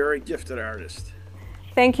 You're a very gifted artist.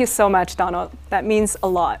 Thank you so much, Donald. That means a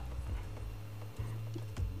lot.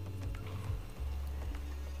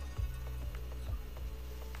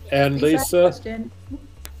 And Lisa?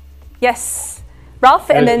 Yes. Ralph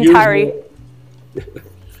and then Tari.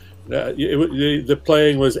 The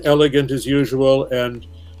playing was elegant as usual, and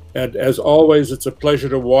as always, it's a pleasure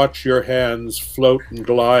to watch your hands float and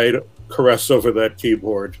glide, caress over that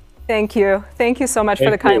keyboard. Thank you. Thank you so much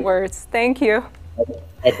for the kind words. Thank you.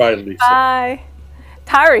 Bye-bye, Lisa. Bye.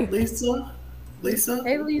 Tari. Lisa?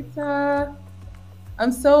 Hey, Lisa.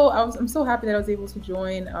 I'm so happy that I was able to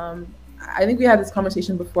join. I think we had this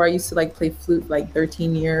conversation before. I used to play flute for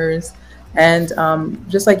 13 years. And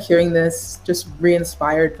just hearing this just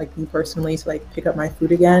re-inspired me personally to pick up my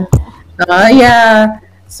flute again. Yeah.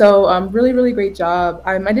 So really, really great job.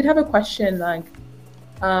 I did have a question.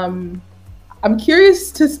 I'm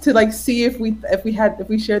curious to see if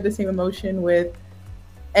we shared the same emotion with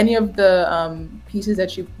any of the pieces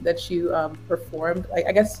that you performed.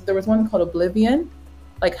 I guess there was one called Oblivion.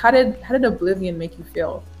 How did Oblivion make you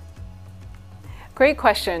feel? Great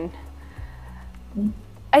question.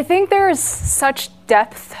 I think there is such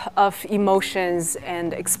depth of emotions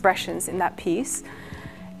and expressions in that piece.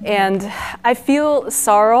 And I feel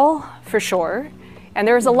sorrow for sure. And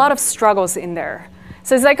there's a lot of struggles in there.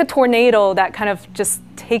 So it's like a tornado that kind of just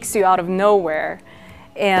takes you out of nowhere.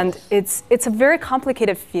 And it's a very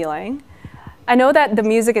complicated feeling. I know that the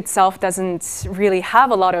music itself doesn't really have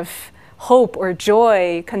a lot of hope or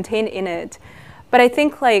joy contained in it. But I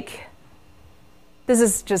think this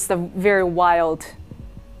is just a very wild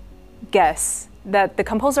guess that the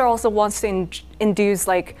composer also wants to induce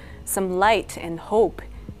some light and hope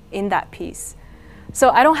in that piece. So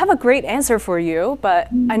I don't have a great answer for you, but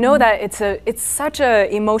I know that it's such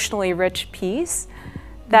a emotionally rich piece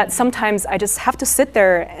that sometimes I just have to sit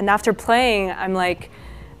there, and after playing, I'm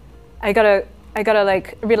I gotta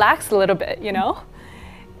relax a little bit, you know?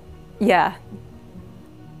 Yeah.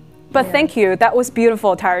 But thank you, that was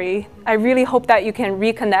beautiful, Tari. I really hope that you can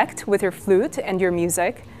reconnect with your flute and your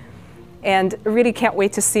music, and really can't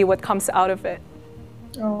wait to see what comes out of it.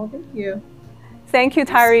 Oh, thank you. Thank you,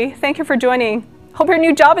 Tari. Thank you for joining. Hope your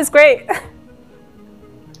new job is great.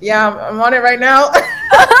 Yeah, I'm on it right now.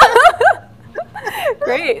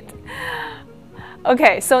 Great.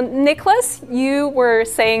 Okay, so Nicholas, you were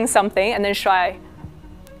saying something, and then Shuai.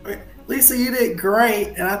 Lisa, you did great,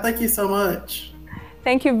 and I thank you so much.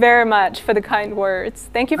 Thank you very much for the kind words.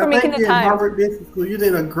 Thank you for making the time. Harvard Business School, you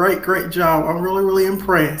did a great, great job. I'm really, really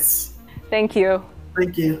impressed. Thank you.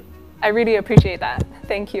 Thank you. I really appreciate that.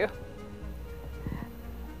 Thank you.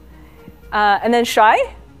 And then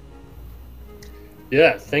Shuai?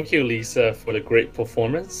 Yeah, thank you, Lisa, for the great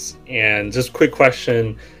performance. And just quick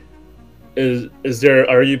question: do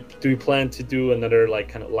you plan to do another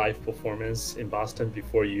kind of live performance in Boston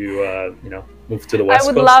before you move to the West Coast?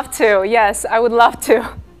 I would love to. Yes, I would love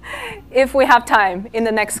to. If we have time in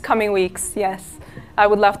the next coming weeks, yes, I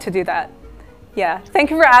would love to do that. Yeah, thank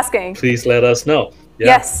you for asking. Please let us know. Yeah.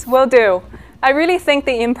 Yes, will do. I really think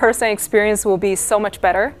the in-person experience will be so much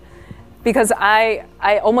better, because I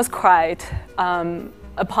almost cried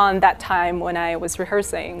upon that time when I was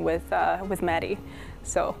rehearsing with Maddie.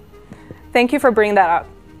 So thank you for bringing that up.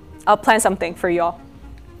 I'll plan something for y'all.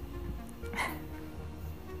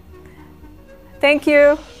 Thank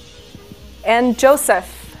you. And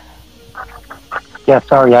Joseph. Yeah,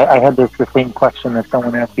 sorry, I had the same question that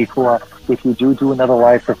someone asked before. If you do another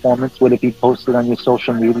live performance, would it be posted on your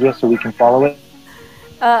social media so we can follow it?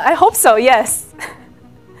 I hope so, yes.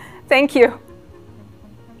 Thank you.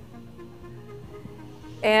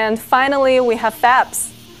 And finally, we have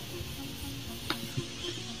Fabs.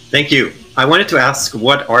 Thank you. I wanted to ask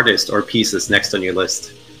what artist or piece is next on your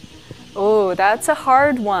list? Oh, that's a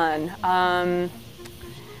hard one. I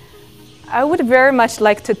would very much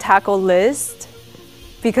like to tackle Liszt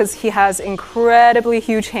because he has incredibly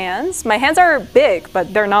huge hands. My hands are big,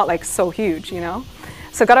 but they're not like so huge, you know?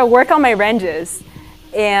 So gotta work on my ranges.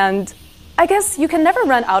 And I guess you can never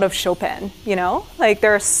run out of Chopin, you know? Like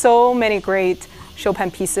there are so many great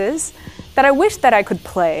Chopin pieces that I wish that I could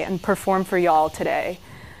play and perform for y'all today.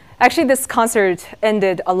 Actually, this concert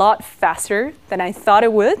ended a lot faster than I thought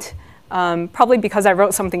it would, probably because I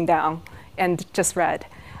wrote something down and just read.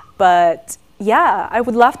 But yeah, I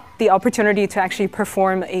would love the opportunity to actually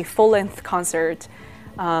perform a full-length concert.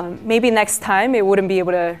 Maybe next time it wouldn't be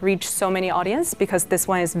able to reach so many audience because this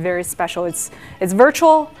one is very special. It's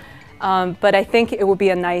virtual, but I think it would be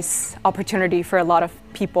a nice opportunity for a lot of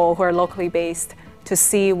people who are locally based to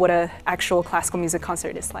see what an actual classical music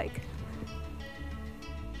concert is like.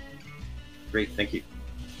 Great, thank you.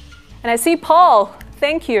 And I see Paul.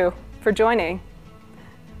 Thank you for joining.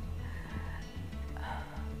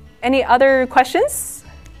 Any other questions?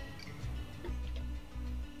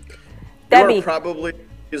 Debbie. You're probably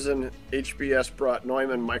reason HBS brought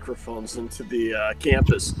Neumann microphones into the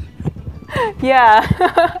campus. Yeah.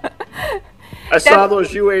 I saw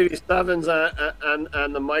those U87s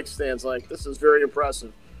on the mic stands. Like, this is very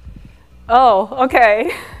impressive. Oh,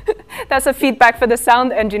 okay. That's a feedback for the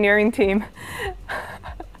sound engineering team.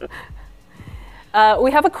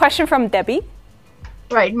 We have a question from Debbie.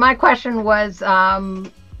 Right. My question was, how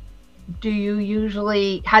do you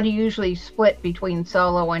usually split between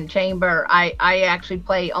solo and chamber? I actually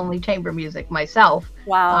play only chamber music myself.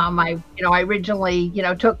 Wow. I originally,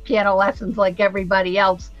 took piano lessons like everybody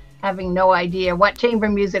else, having no idea what chamber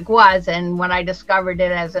music was. And when I discovered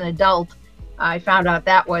it as an adult, I found out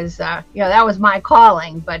that was, that was my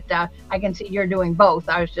calling, but I can see you're doing both.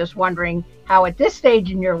 I was just wondering how at this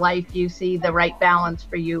stage in your life you see the right balance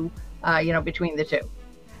for you, between the two.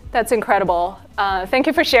 That's incredible. Thank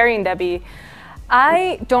you for sharing, Debbie.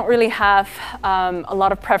 I don't really have a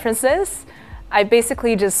lot of preferences. I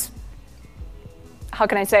basically just, how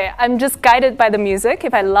can I say, I'm just guided by the music.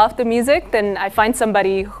 If I love the music, then I find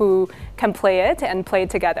somebody who can play it and play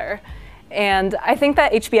it together. And I think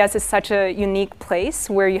that HBS is such a unique place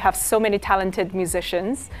where you have so many talented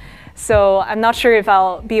musicians. So I'm not sure if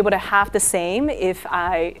I'll be able to have the same if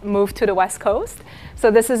I move to the West Coast.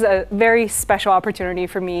 So this is a very special opportunity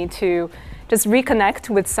for me to just reconnect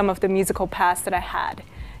with some of the musical past that I had.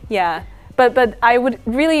 Yeah, but I would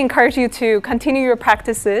really encourage you to continue your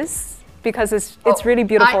practices because it's really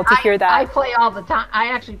beautiful to hear that. I play all the time. I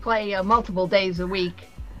actually play multiple days a week.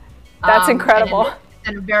 That's incredible.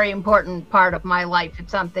 And a very important part of my life.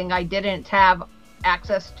 It's something I didn't have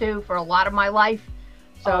access to for a lot of my life.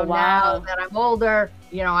 So now that I'm older,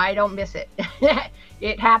 I don't miss it.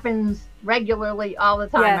 It happens regularly all the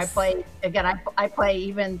time. Yes. I play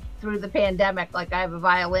even through the pandemic. Like I have a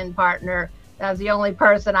violin partner. That was the only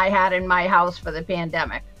person I had in my house for the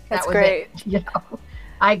pandemic. That's great.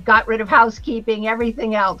 I got rid of housekeeping,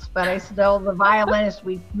 everything else, but I still, the violinist,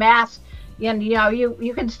 we masked. And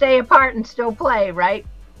you can stay apart and still play, right?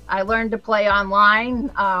 I learned to play online,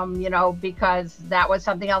 because that was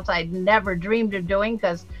something else I'd never dreamed of doing.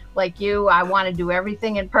 Because like you, I want to do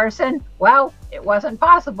everything in person. Well, it wasn't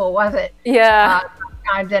possible, was it? Yeah.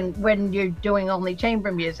 Sometimes, and when you're doing only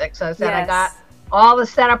chamber music, so I said I got all the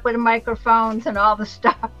setup with the microphones and all the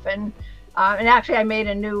stuff, and actually I made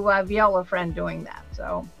a new viola friend doing that.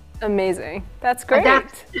 So amazing. That's great.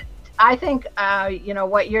 I think,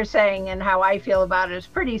 what you're saying and how I feel about it is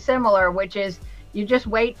pretty similar, which is you just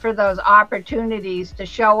wait for those opportunities to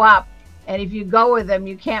show up. And if you go with them,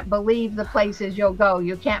 you can't believe the places you'll go.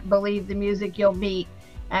 You can't believe the music you'll meet.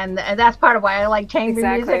 And that's part of why I like chamber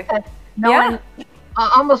music. That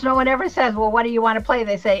almost no one ever says, well, what do you want to play?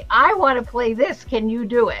 They say, I want to play this. Can you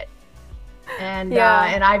do it? And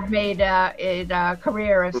I've made a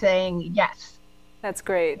career of saying yes. That's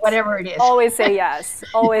great. Whatever it is. Always say yes.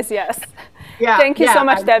 Always yes. Yeah. Thank you so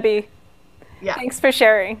much, Debbie. Yeah. Thanks for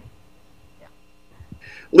sharing. Yeah.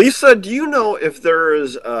 Lisa, do you know if there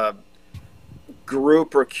is a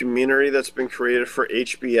group or community that's been created for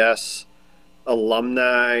HBS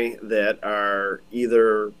alumni that are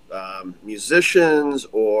either musicians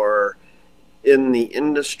or in the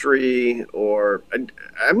industry, or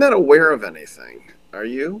I'm not aware of anything. Are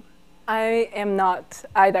you? I am not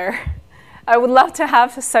either. I would love to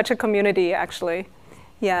have such a community, actually.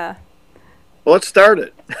 Yeah. Well, let's start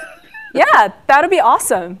it. Yeah, that would be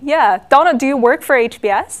awesome. Yeah. Donna, do you work for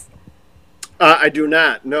HBS? I do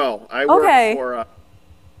not. No, I work Okay. for.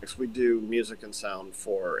 We do music and sound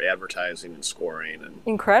for advertising and scoring. And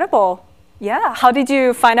Incredible. Yeah. How did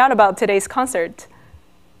you find out about today's concert?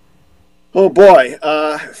 oh boy,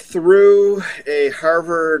 through a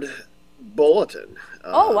Harvard bulletin.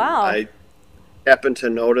 Oh, wow. I happened to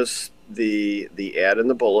notice the ad in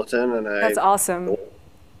the bulletin, and That's awesome.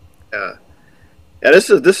 Yeah. Yeah, this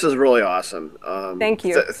is really awesome. Thank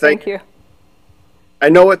you. Thank you. I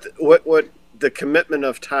know what the commitment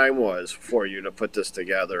of time was for you to put this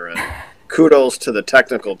together, and kudos to the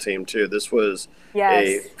technical team too. This was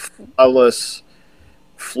Yes. a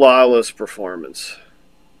flawless performance.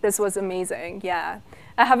 This was amazing. Yeah.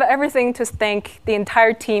 I have everything to thank the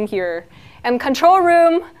entire team here. And control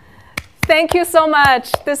room, thank you so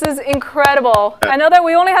much. This is incredible. I know that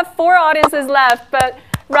we only have 4 audiences left, but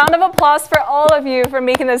round of applause for all of you for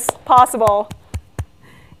making this possible.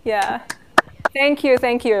 Yeah. Thank you.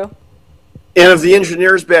 Thank you. And if the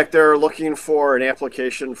engineers back there are looking for an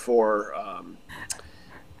application for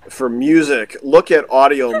music, look at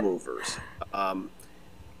Audio Movers.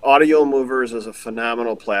 Audio Movers is a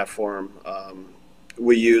phenomenal platform.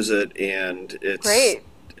 We use it, and it's Great.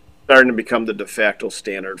 starting to become the de facto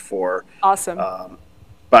standard for Awesome.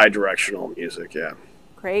 bi-directional music. Yeah.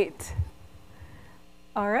 Great.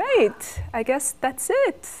 All right. I guess that's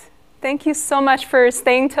it. Thank you so much for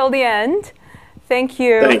staying till the end. Thank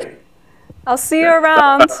you. Thank you. I'll see you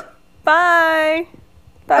around. Bye.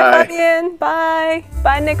 Bye, Bye. Fabian. Bye.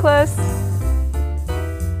 Bye, Nicholas.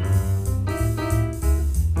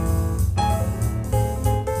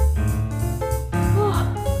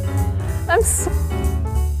 I'm so